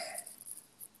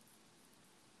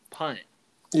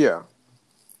 Yeah.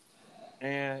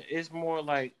 And it's more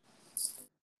like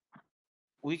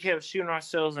we kept shooting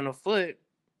ourselves in the foot.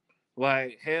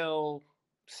 Like hell,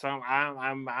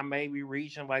 I may be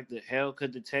reaching like the hell.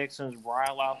 Could the Texans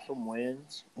rile off some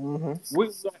wins? Mm-hmm.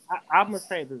 I'm gonna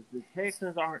say this: the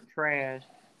Texans aren't trash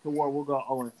to where we'll go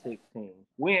 0-16.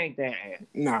 We ain't that ass.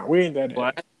 Nah, we ain't that ass.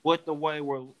 But with the way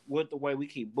we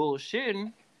keep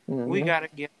bullshitting, mm-hmm. we gotta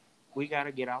get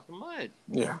out the mud.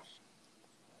 Yeah.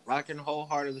 I can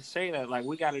wholeheartedly say that. Like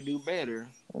we gotta do better.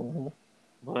 Mm-hmm.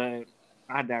 But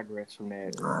I digress from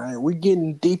that. All right, we're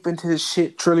getting deep into this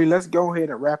shit, Trilly. Let's go ahead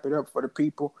and wrap it up for the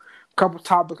people. Couple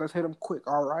topics, let's hit them quick,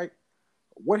 all right?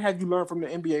 What have you learned from the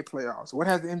NBA playoffs? What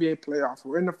has the NBA playoffs?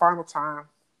 We're in the final time.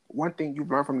 One thing you've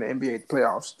learned from the NBA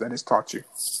playoffs that has taught you.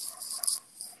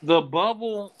 The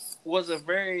bubble was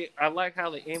I like how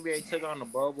the NBA took on the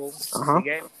bubble. The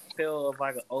game feel of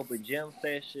like an open gym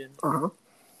session.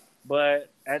 But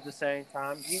at the same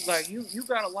time, you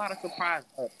got a lot of surprise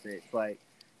upsets. Like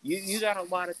you got a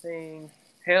lot of things.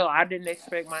 Hell, I didn't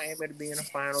expect Miami to be in the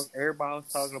finals. Everybody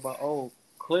was talking about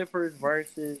Clippers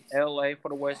versus LA for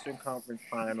the Western Conference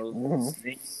Finals.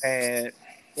 Then you had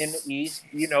in the East,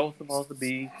 supposed to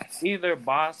be either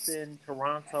Boston,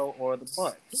 Toronto, or the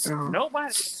Bucks.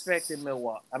 Nobody expected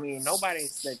Milwaukee. I mean, nobody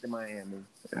expected Miami.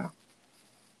 Yeah.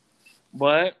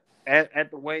 But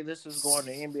at the way this is going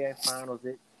to NBA Finals,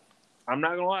 I'm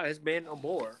not gonna lie, it's been a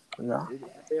bore. Yeah.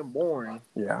 It's been boring.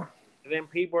 Yeah. And then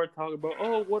people are talking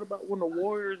about, what about when the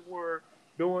Warriors were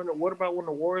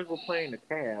playing the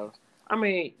Cavs? I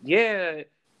mean, yeah,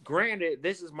 granted,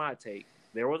 this is my take.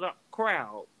 There was a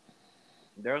crowd.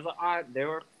 There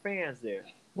were fans there.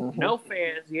 No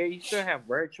fans, yeah, you still have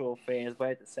virtual fans,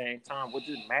 but at the same time, with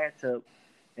this matchup,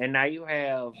 and now you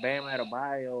have Bam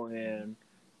Adebayo and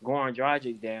Goran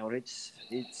Dragic down, it's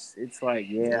like,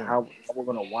 how we're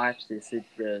gonna watch this? It's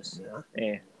just,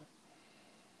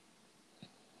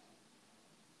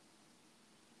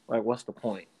 like, what's the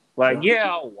point? Like,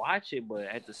 I'll watch it, but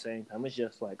at the same time, it's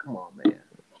just like, come on, man.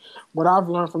 What I've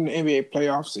learned from the NBA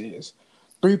playoffs is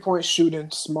 3-point shooting,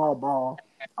 small ball,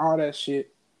 all that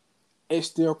shit. It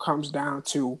still comes down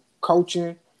to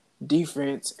coaching,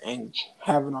 defense, and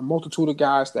having a multitude of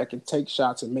guys that can take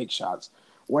shots and make shots.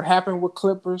 What happened with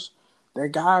Clippers, the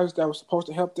guys that were supposed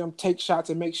to help them take shots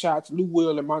and make shots, Lou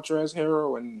Will and Montrezl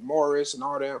Harrell and Morris and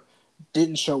all them,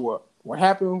 didn't show up. What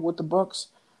happened with the Bucks?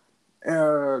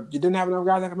 You didn't have enough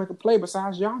guys that could make a play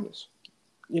besides Giannis.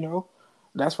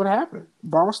 That's what happened.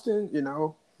 Boston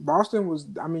was,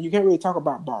 I mean, you can't really talk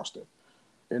about Boston.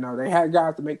 They had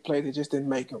guys to make plays, they just didn't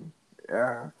make them.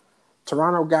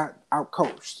 Toronto got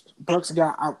outcoached. Bucks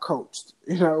got outcoached,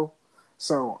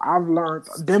 So I've learned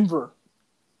Denver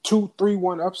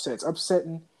 2-3-1 upsets,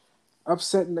 upsetting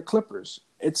the Clippers.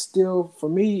 It's still, for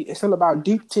me, it's still about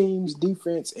deep teams,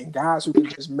 defense, and guys who can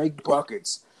just make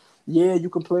buckets. Yeah, you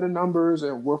can play the numbers,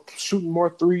 and we're shooting more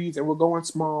threes, and we're going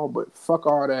small, but fuck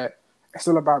all that. It's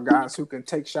still about guys who can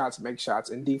take shots, make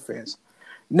shots, and defense.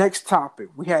 Next topic.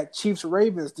 We had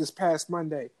Chiefs-Ravens this past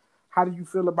Monday. How do you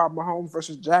feel about Mahomes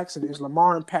versus Jackson? Is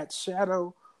Lamar and Pat's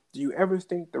shadow, Do you ever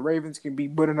think the Ravens can be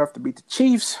good enough to beat the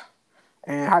Chiefs?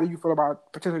 And how do you feel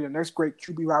about potentially the next great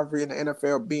QB rivalry in the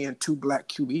NFL being two black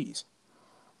QBs?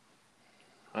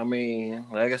 I mean,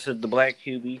 like I said, the black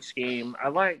QB scheme. I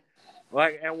like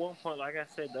at one point, like I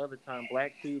said the other time,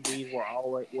 black QBs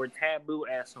were taboo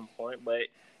at some point. But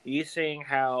you seeing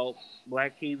how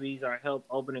black QBs are help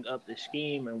opening up the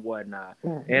scheme and whatnot,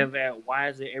 Mm-hmm. and that why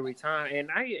is it every time? And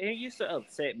it used to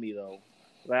upset me though,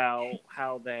 about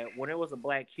how that when it was a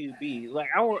black QB, like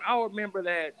I remember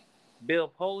that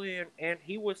Bill Polian, and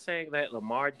he was saying that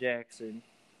Lamar Jackson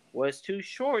was too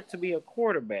short to be a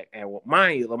quarterback. And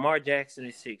mind you, Lamar Jackson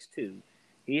is 6'2".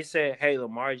 He said, "Hey,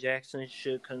 Lamar Jackson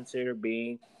should consider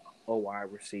being a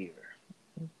wide receiver."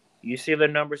 You see the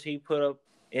numbers he put up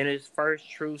in his first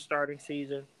true starting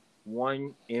season,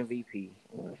 1 MVP.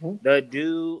 Mm-hmm. The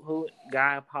dude who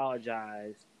guy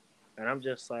apologized, and I'm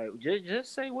just like,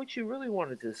 just say what you really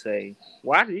wanted to say.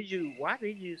 Why did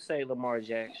you say Lamar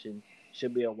Jackson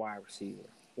should be a wide receiver?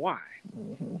 Why?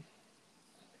 Mm-hmm.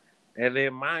 And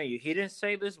then, mind you, he didn't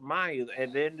say this, mind you.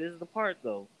 And then this is the part,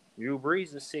 though. Drew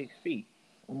Brees is 6 feet.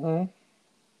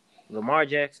 Mm-hmm. Lamar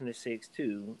Jackson is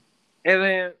 6'2". And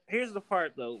then, here's the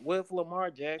part, though. With Lamar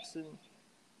Jackson,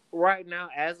 right now,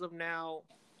 as of now,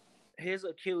 his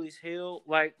Achilles heel,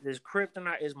 like, his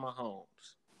kryptonite is Mahomes.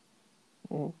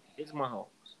 Mm-hmm. It's Mahomes.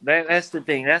 That's the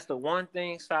thing. That's the one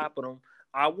thing stopping them.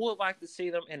 I would like to see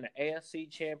them in the AFC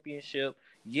Championship.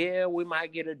 Yeah, we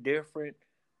might get a different.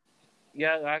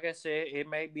 Yeah, like I said, it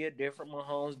may be a different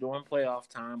Mahomes during playoff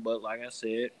time, but like I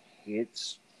said,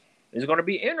 it's going to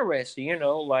be interesting.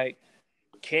 Like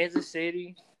Kansas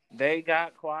City, they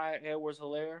got Clyde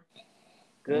Edwards-Helaire,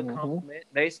 good Mm-hmm. compliment.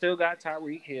 They still got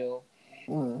Tyreek Hill,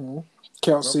 Mm-hmm.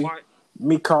 Kelsey, Lamar,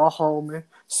 Mecole Holman,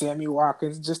 Sammy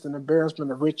Watkins, just an embarrassment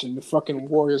of rich and the fucking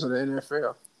Warriors of the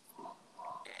NFL.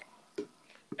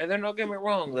 and then don't get me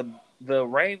wrong, the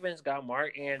Ravens got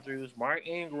Mark Andrews, Mark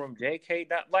Ingram, J.K.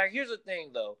 Like here's the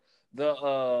thing though, the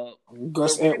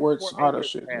Gus Ravens Edwards, were all able that to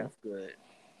shit. draft good.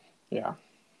 Yeah.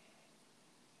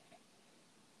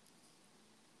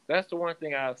 That's the one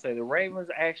thing I would say. The Ravens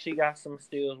actually got some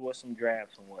steals with some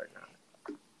drafts and whatnot.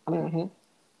 Mm-hmm.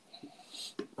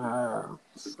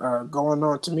 Going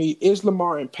on to me, is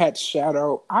Lamar in Pat's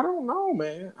shadow? I don't know,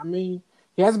 man. I mean,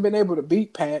 he hasn't been able to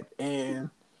beat Pat, and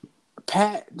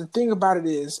Pat. The thing about it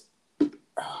is,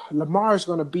 Lamar is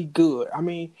going to be good. I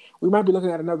mean, we might be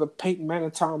looking at another Peyton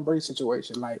Manning, Tom Brady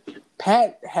situation. Like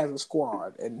Pat has a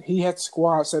squad, and he has a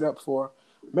squad set up for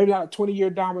maybe not a 20-year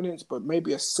dominance, but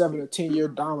maybe a 7 or 10-year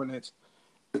dominance.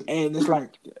 And it's like,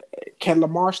 can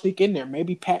Lamar sneak in there?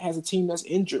 Maybe Pat has a team that's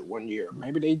injured one year.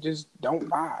 Maybe they just don't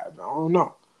vibe. I don't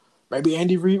know. Maybe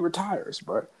Andy Reid retires.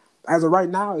 But as of right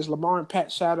now, is Lamar and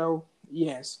Pat shadow?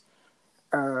 Yes.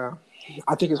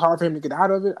 I think it's hard for him to get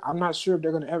out of it. I'm not sure if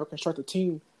they're going to ever construct a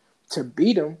team to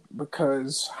beat him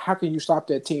because how can you stop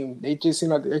that team? They just seem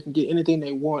like they can get anything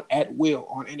they want at will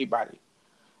on anybody.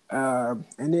 And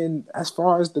then as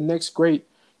far as the next great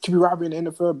QB rivalry in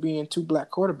the NFL being two black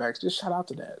quarterbacks, just shout out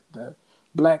to that. The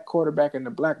black quarterback and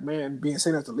the black man being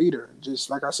seen as the leader. Just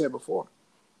like I said before,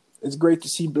 it's great to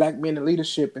see black men in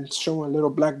leadership and showing little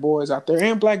black boys out there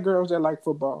and black girls that like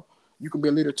football. You can be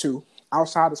a leader too,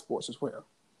 outside of sports as well.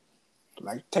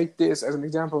 Like, take this as an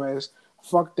example as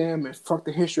fuck them and fuck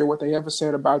the history of what they ever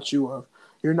said about you of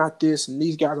you're not this and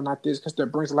these guys are not this because their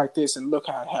brains are like this and look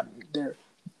how it happened.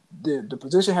 The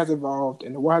position has evolved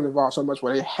and the world has evolved so much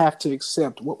where they have to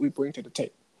accept what we bring to the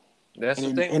table. That's the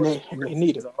And, thing and, with they, and they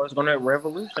need sports. It's it. always going to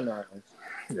revolutionize.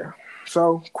 Yeah.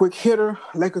 So, quick hitter,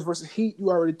 Lakers versus Heat. You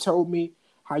already told me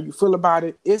how you feel about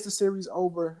it. Is the series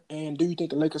over? And do you think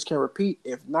the Lakers can repeat?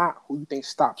 If not, who do you think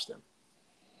stops them?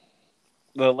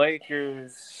 The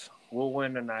Lakers will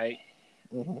win tonight,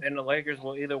 Mm-hmm. and the Lakers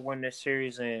will either win this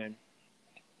series in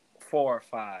 4 or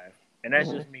 5. And that's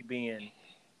Mm-hmm.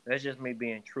 just me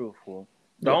being truthful.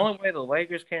 The Yeah. only way the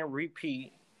Lakers can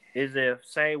repeat is if,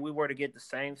 say, we were to get the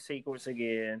same sequence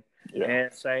again, Yeah.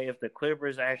 and say if the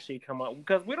Clippers actually come up,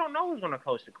 because we don't know who's going to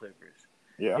coach the Clippers.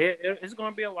 Yeah. It's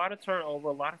going to be a lot of turnover,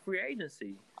 a lot of free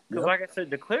agency. Because, Yep. like I said,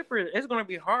 the Clippers, it's going to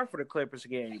be hard for the Clippers to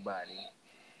get anybody.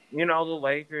 The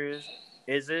Lakers,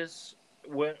 is this,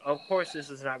 of course, this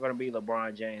is not going to be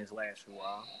LeBron James' last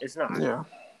hurrah. It's not. Yeah.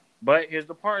 But here's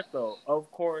the part, though.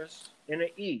 Of course, in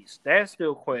the East, that's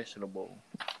still questionable.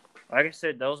 Like I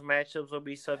said, those matchups will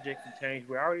be subject to change.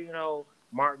 We already know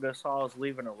Marc Gasol is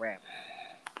leaving the Raptors.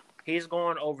 He's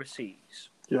going overseas.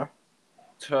 Yeah.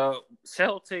 To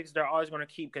Celtics, they're always going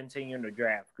to keep continuing to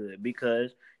draft good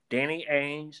because Danny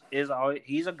Ainge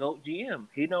he's a GOAT GM.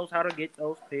 He knows how to get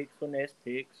those picks, finesse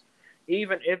picks.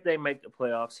 Even if they make the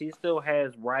playoffs, he still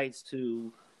has rights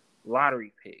to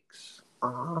lottery picks.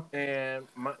 Uh-huh. And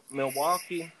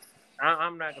Milwaukee,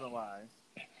 I'm not gonna lie,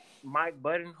 Mike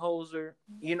Budenholzer,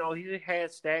 he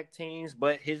had stacked teams,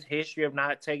 but his history of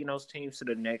not taking those teams to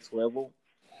the next level,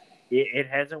 it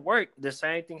hasn't worked. The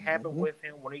same thing happened Mm-hmm. with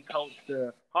him when he coached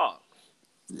the Hawks.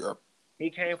 Yep. He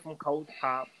came from Coach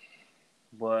Pop,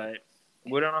 but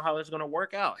we don't know how it's going to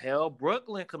work out. Hell,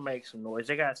 Brooklyn could make some noise.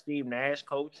 They got Steve Nash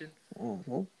coaching.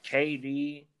 Mm-hmm.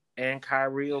 KD and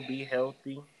Kyrie will be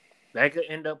healthy. They could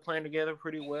end up playing together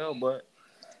pretty well, but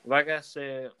like I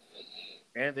said,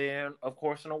 and then of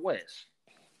course in the West,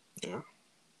 Yeah.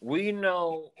 we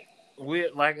know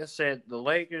like I said, the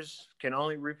Lakers can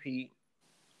only repeat.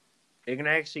 They can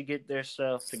actually get their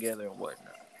stuff together and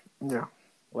whatnot. Yeah.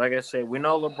 Like I said, we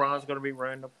know LeBron's going to be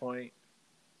running the point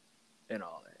and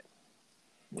all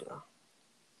that. Yeah.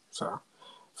 So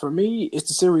for me, it's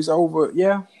the series over.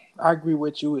 Yeah, I agree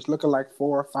with you. It's looking like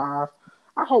 4 or 5.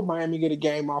 I hope Miami get a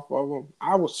game off of them.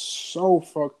 I was so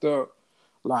fucked up,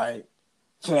 like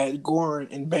that Goran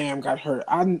and Bam got hurt.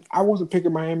 I wasn't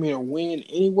picking Miami to win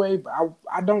anyway, but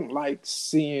I don't like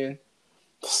seeing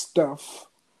stuff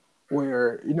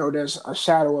where there's a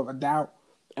shadow of a doubt.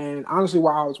 And honestly,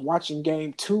 while I was watching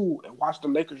Game 2 and watched the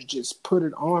Lakers just put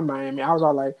it on Miami, I was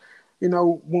all like,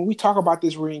 when we talk about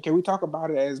this ring, can we talk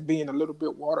about it as being a little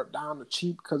bit watered down or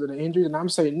cheap because of the injuries? And I'm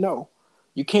saying no,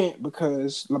 you can't,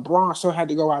 because LeBron still had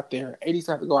to go out there, AD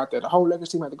still had to go out there, the whole Lakers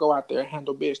team had to go out there and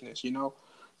handle business.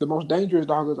 The most dangerous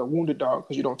dog is a wounded dog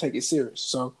because you don't take it serious.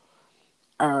 So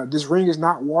this ring is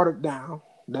not watered down.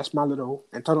 That's my little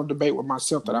internal debate with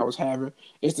myself that I was having.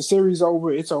 Is the series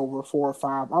over? It's over 4 or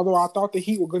 5. Although I thought the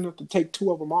Heat were good enough to take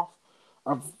 2 of them off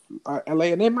of LA,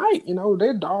 and they might.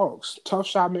 They're dogs, tough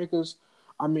shot makers.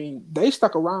 I mean, they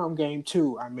stuck around Game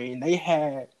 2. I mean, they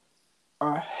had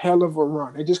a hell of a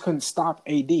run. They just couldn't stop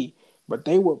AD, but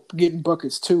they were getting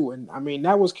buckets too. And I mean,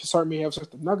 that was concerned me ever since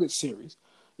the Nuggets series.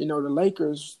 The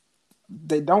Lakers,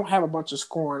 they don't have a bunch of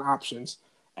scoring options,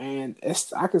 and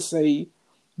I could say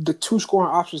the 2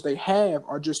 scoring options they have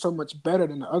are just so much better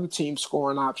than the other team's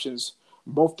scoring options,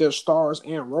 both their stars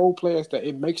and role players, that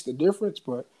it makes the difference.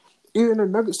 But even in the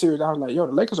Nuggets series, I was like, yo,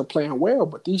 the Lakers are playing well,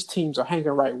 but these teams are hanging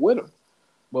right with them.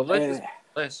 But And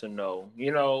listen though,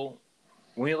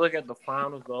 when you look at the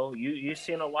finals though, you've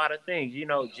seen a lot of things.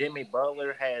 Jimmy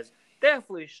Butler has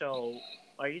definitely showed,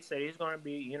 like you said, he's gonna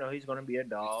be a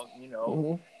dog.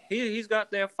 mm-hmm, He's got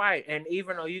that fight, and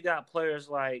even though you got players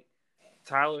like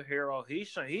Tyler Hero,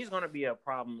 he's gonna be a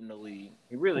problem in the league.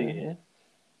 He really mm-hmm, is.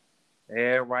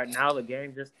 And right now the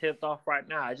game just tipped off. Right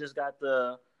now, I just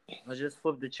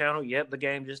flipped the channel. Yep, the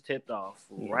game just tipped off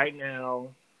yeah, right now.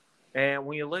 And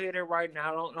when you look at it right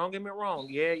now, don't get me wrong.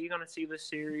 Yeah, you're gonna see the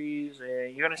series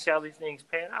and you're gonna see how these things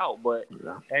pan out. But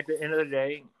yeah. at the end of the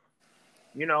day,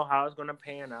 you know how it's gonna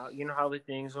pan out. You know how the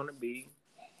thing's gonna be.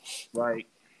 Like,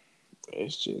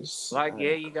 It's just, yeah,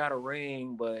 you got a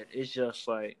ring, but it's just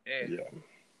like, yeah.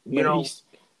 you But know,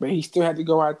 he still had to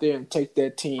go out there and take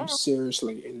that team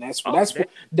seriously, and oh,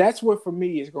 that's what for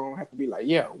me is going to have to be like,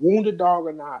 yeah, wounded dog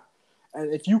or not.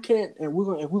 And if you can't, and if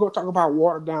we're gonna talk about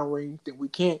watered down rings, then we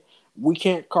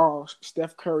can't call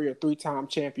Steph Curry a 3-time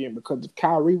champion, because if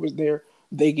Kyrie was there,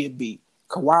 they get beat.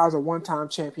 Kawhi's a 1-time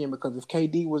champion because if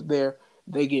KD was there,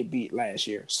 they get beat last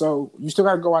year. So you still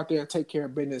got to go out there and take care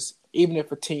of business, even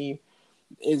if a team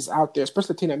is out there,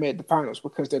 especially the team that made the finals,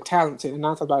 because they're talented. And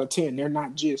 9 times out of 10,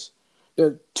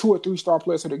 they're 2 or 3 star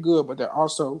players that are good, but they're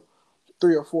also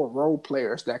 3 or 4 role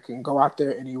players that can go out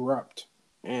there and erupt.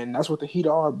 And that's what the Heat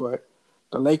are. But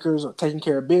the Lakers are taking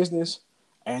care of business.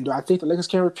 And do I think the Lakers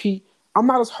can repeat? I'm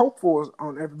not as hopeful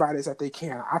on everybody as that they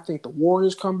can. I think the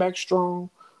Warriors come back strong.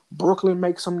 Brooklyn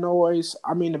makes some noise.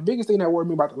 I mean, the biggest thing that worries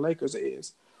me about the Lakers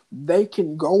is they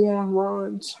can go on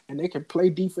runs and they can play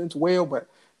defense well, but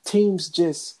teams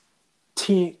just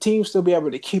teams still be able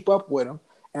to keep up with them.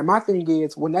 And my thing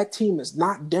is, when that team is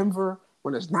not Denver,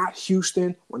 when it's not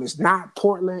Houston, when it's not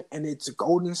Portland, and it's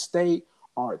Golden State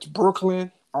or it's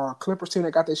Brooklyn or a Clippers team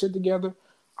that got their shit together,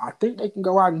 I think they can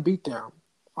go out and beat them.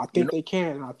 I you think know, they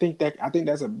can. And I think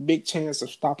that's a big chance of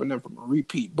stopping them from a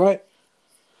repeat. But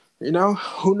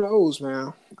who knows,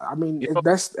 man? I mean, you know,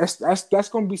 that's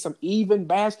going to be some even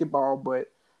basketball.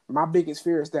 But my biggest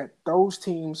fear is that those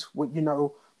teams with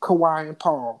Kawhi and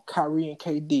Paul, Kyrie and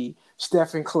KD,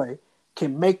 Steph and Clay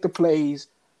can make the plays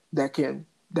that's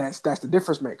the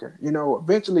difference maker.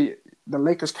 Eventually the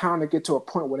Lakers kind of get to a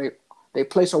point where they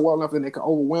play so well enough that they can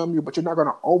overwhelm you, but you're not going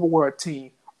to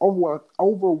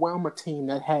overwhelm a team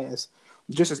that has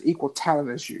just as equal talent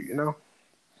as you.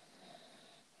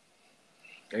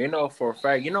 for a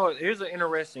fact. Here's an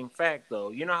interesting fact though.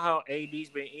 You know how AD's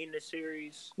been eating the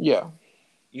series? Yeah.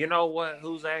 You know what?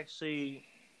 Who's actually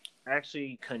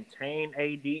contained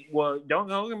AD? Well, don't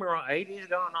get me wrong. AD's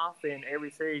gone off in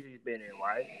every series he's been in,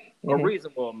 right? A Mm-hmm.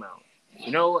 reasonable amount.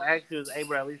 You know who actually was able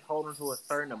to at least hold him to a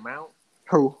certain amount?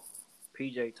 Who?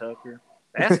 PJ Tucker.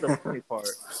 That's the funny part.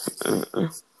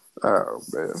 Oh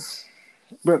man.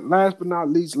 But last but not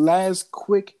least, last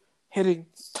quick hitting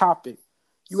topic.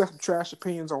 You got some trash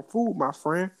opinions on food, my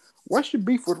friend. What's your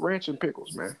beef with ranch and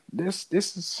pickles, man? This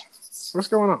is what's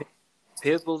going on?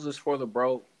 Pickles is for the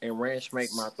broke, and ranch make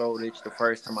my throat itch the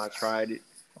first time I tried it.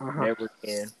 Uh-huh. Never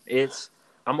again.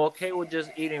 I'm okay with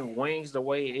just eating wings the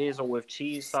way it is, or with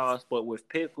cheese sauce, but with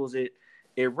pickles, it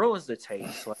ruins the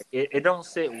taste. Like it don't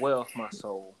sit well with my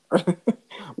soul.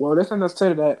 Well, there's nothing to say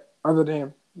to that other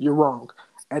than you're wrong.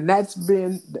 And that's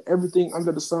been the Everything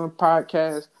Under the Sun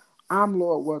podcast. I'm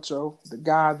Lord Welcho, the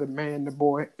guy, the man, the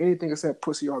boy, anything except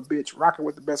pussy or bitch, rocking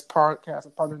with the best podcast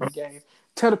and partner in the game.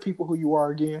 Tell the people who you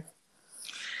are again.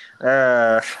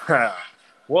 Uh,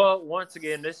 well, once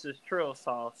again, this is Trill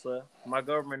Salsa. My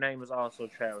government name is also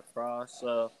Travis Frost.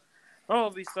 I'm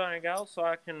gonna be signing out so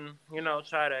I can,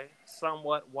 try to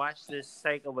somewhat watch this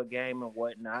sake of a game and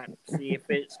whatnot. See if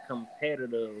it's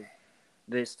competitive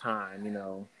this time.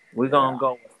 We're Yeah. gonna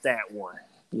go with that one.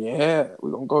 Yeah,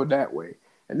 we're going to go that way.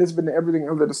 And this has been the Everything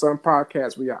Under the Sun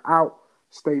podcast. We are out.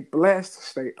 Stay blessed,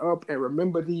 stay up, and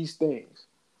remember these things.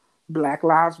 Black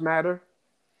lives matter.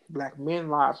 Black men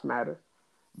lives matter.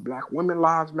 Black women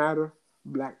lives matter.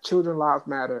 Black children lives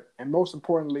matter. And most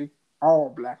importantly, all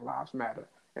black lives matter.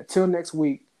 Until next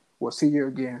week, we'll see you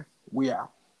again. We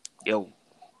out. Yo.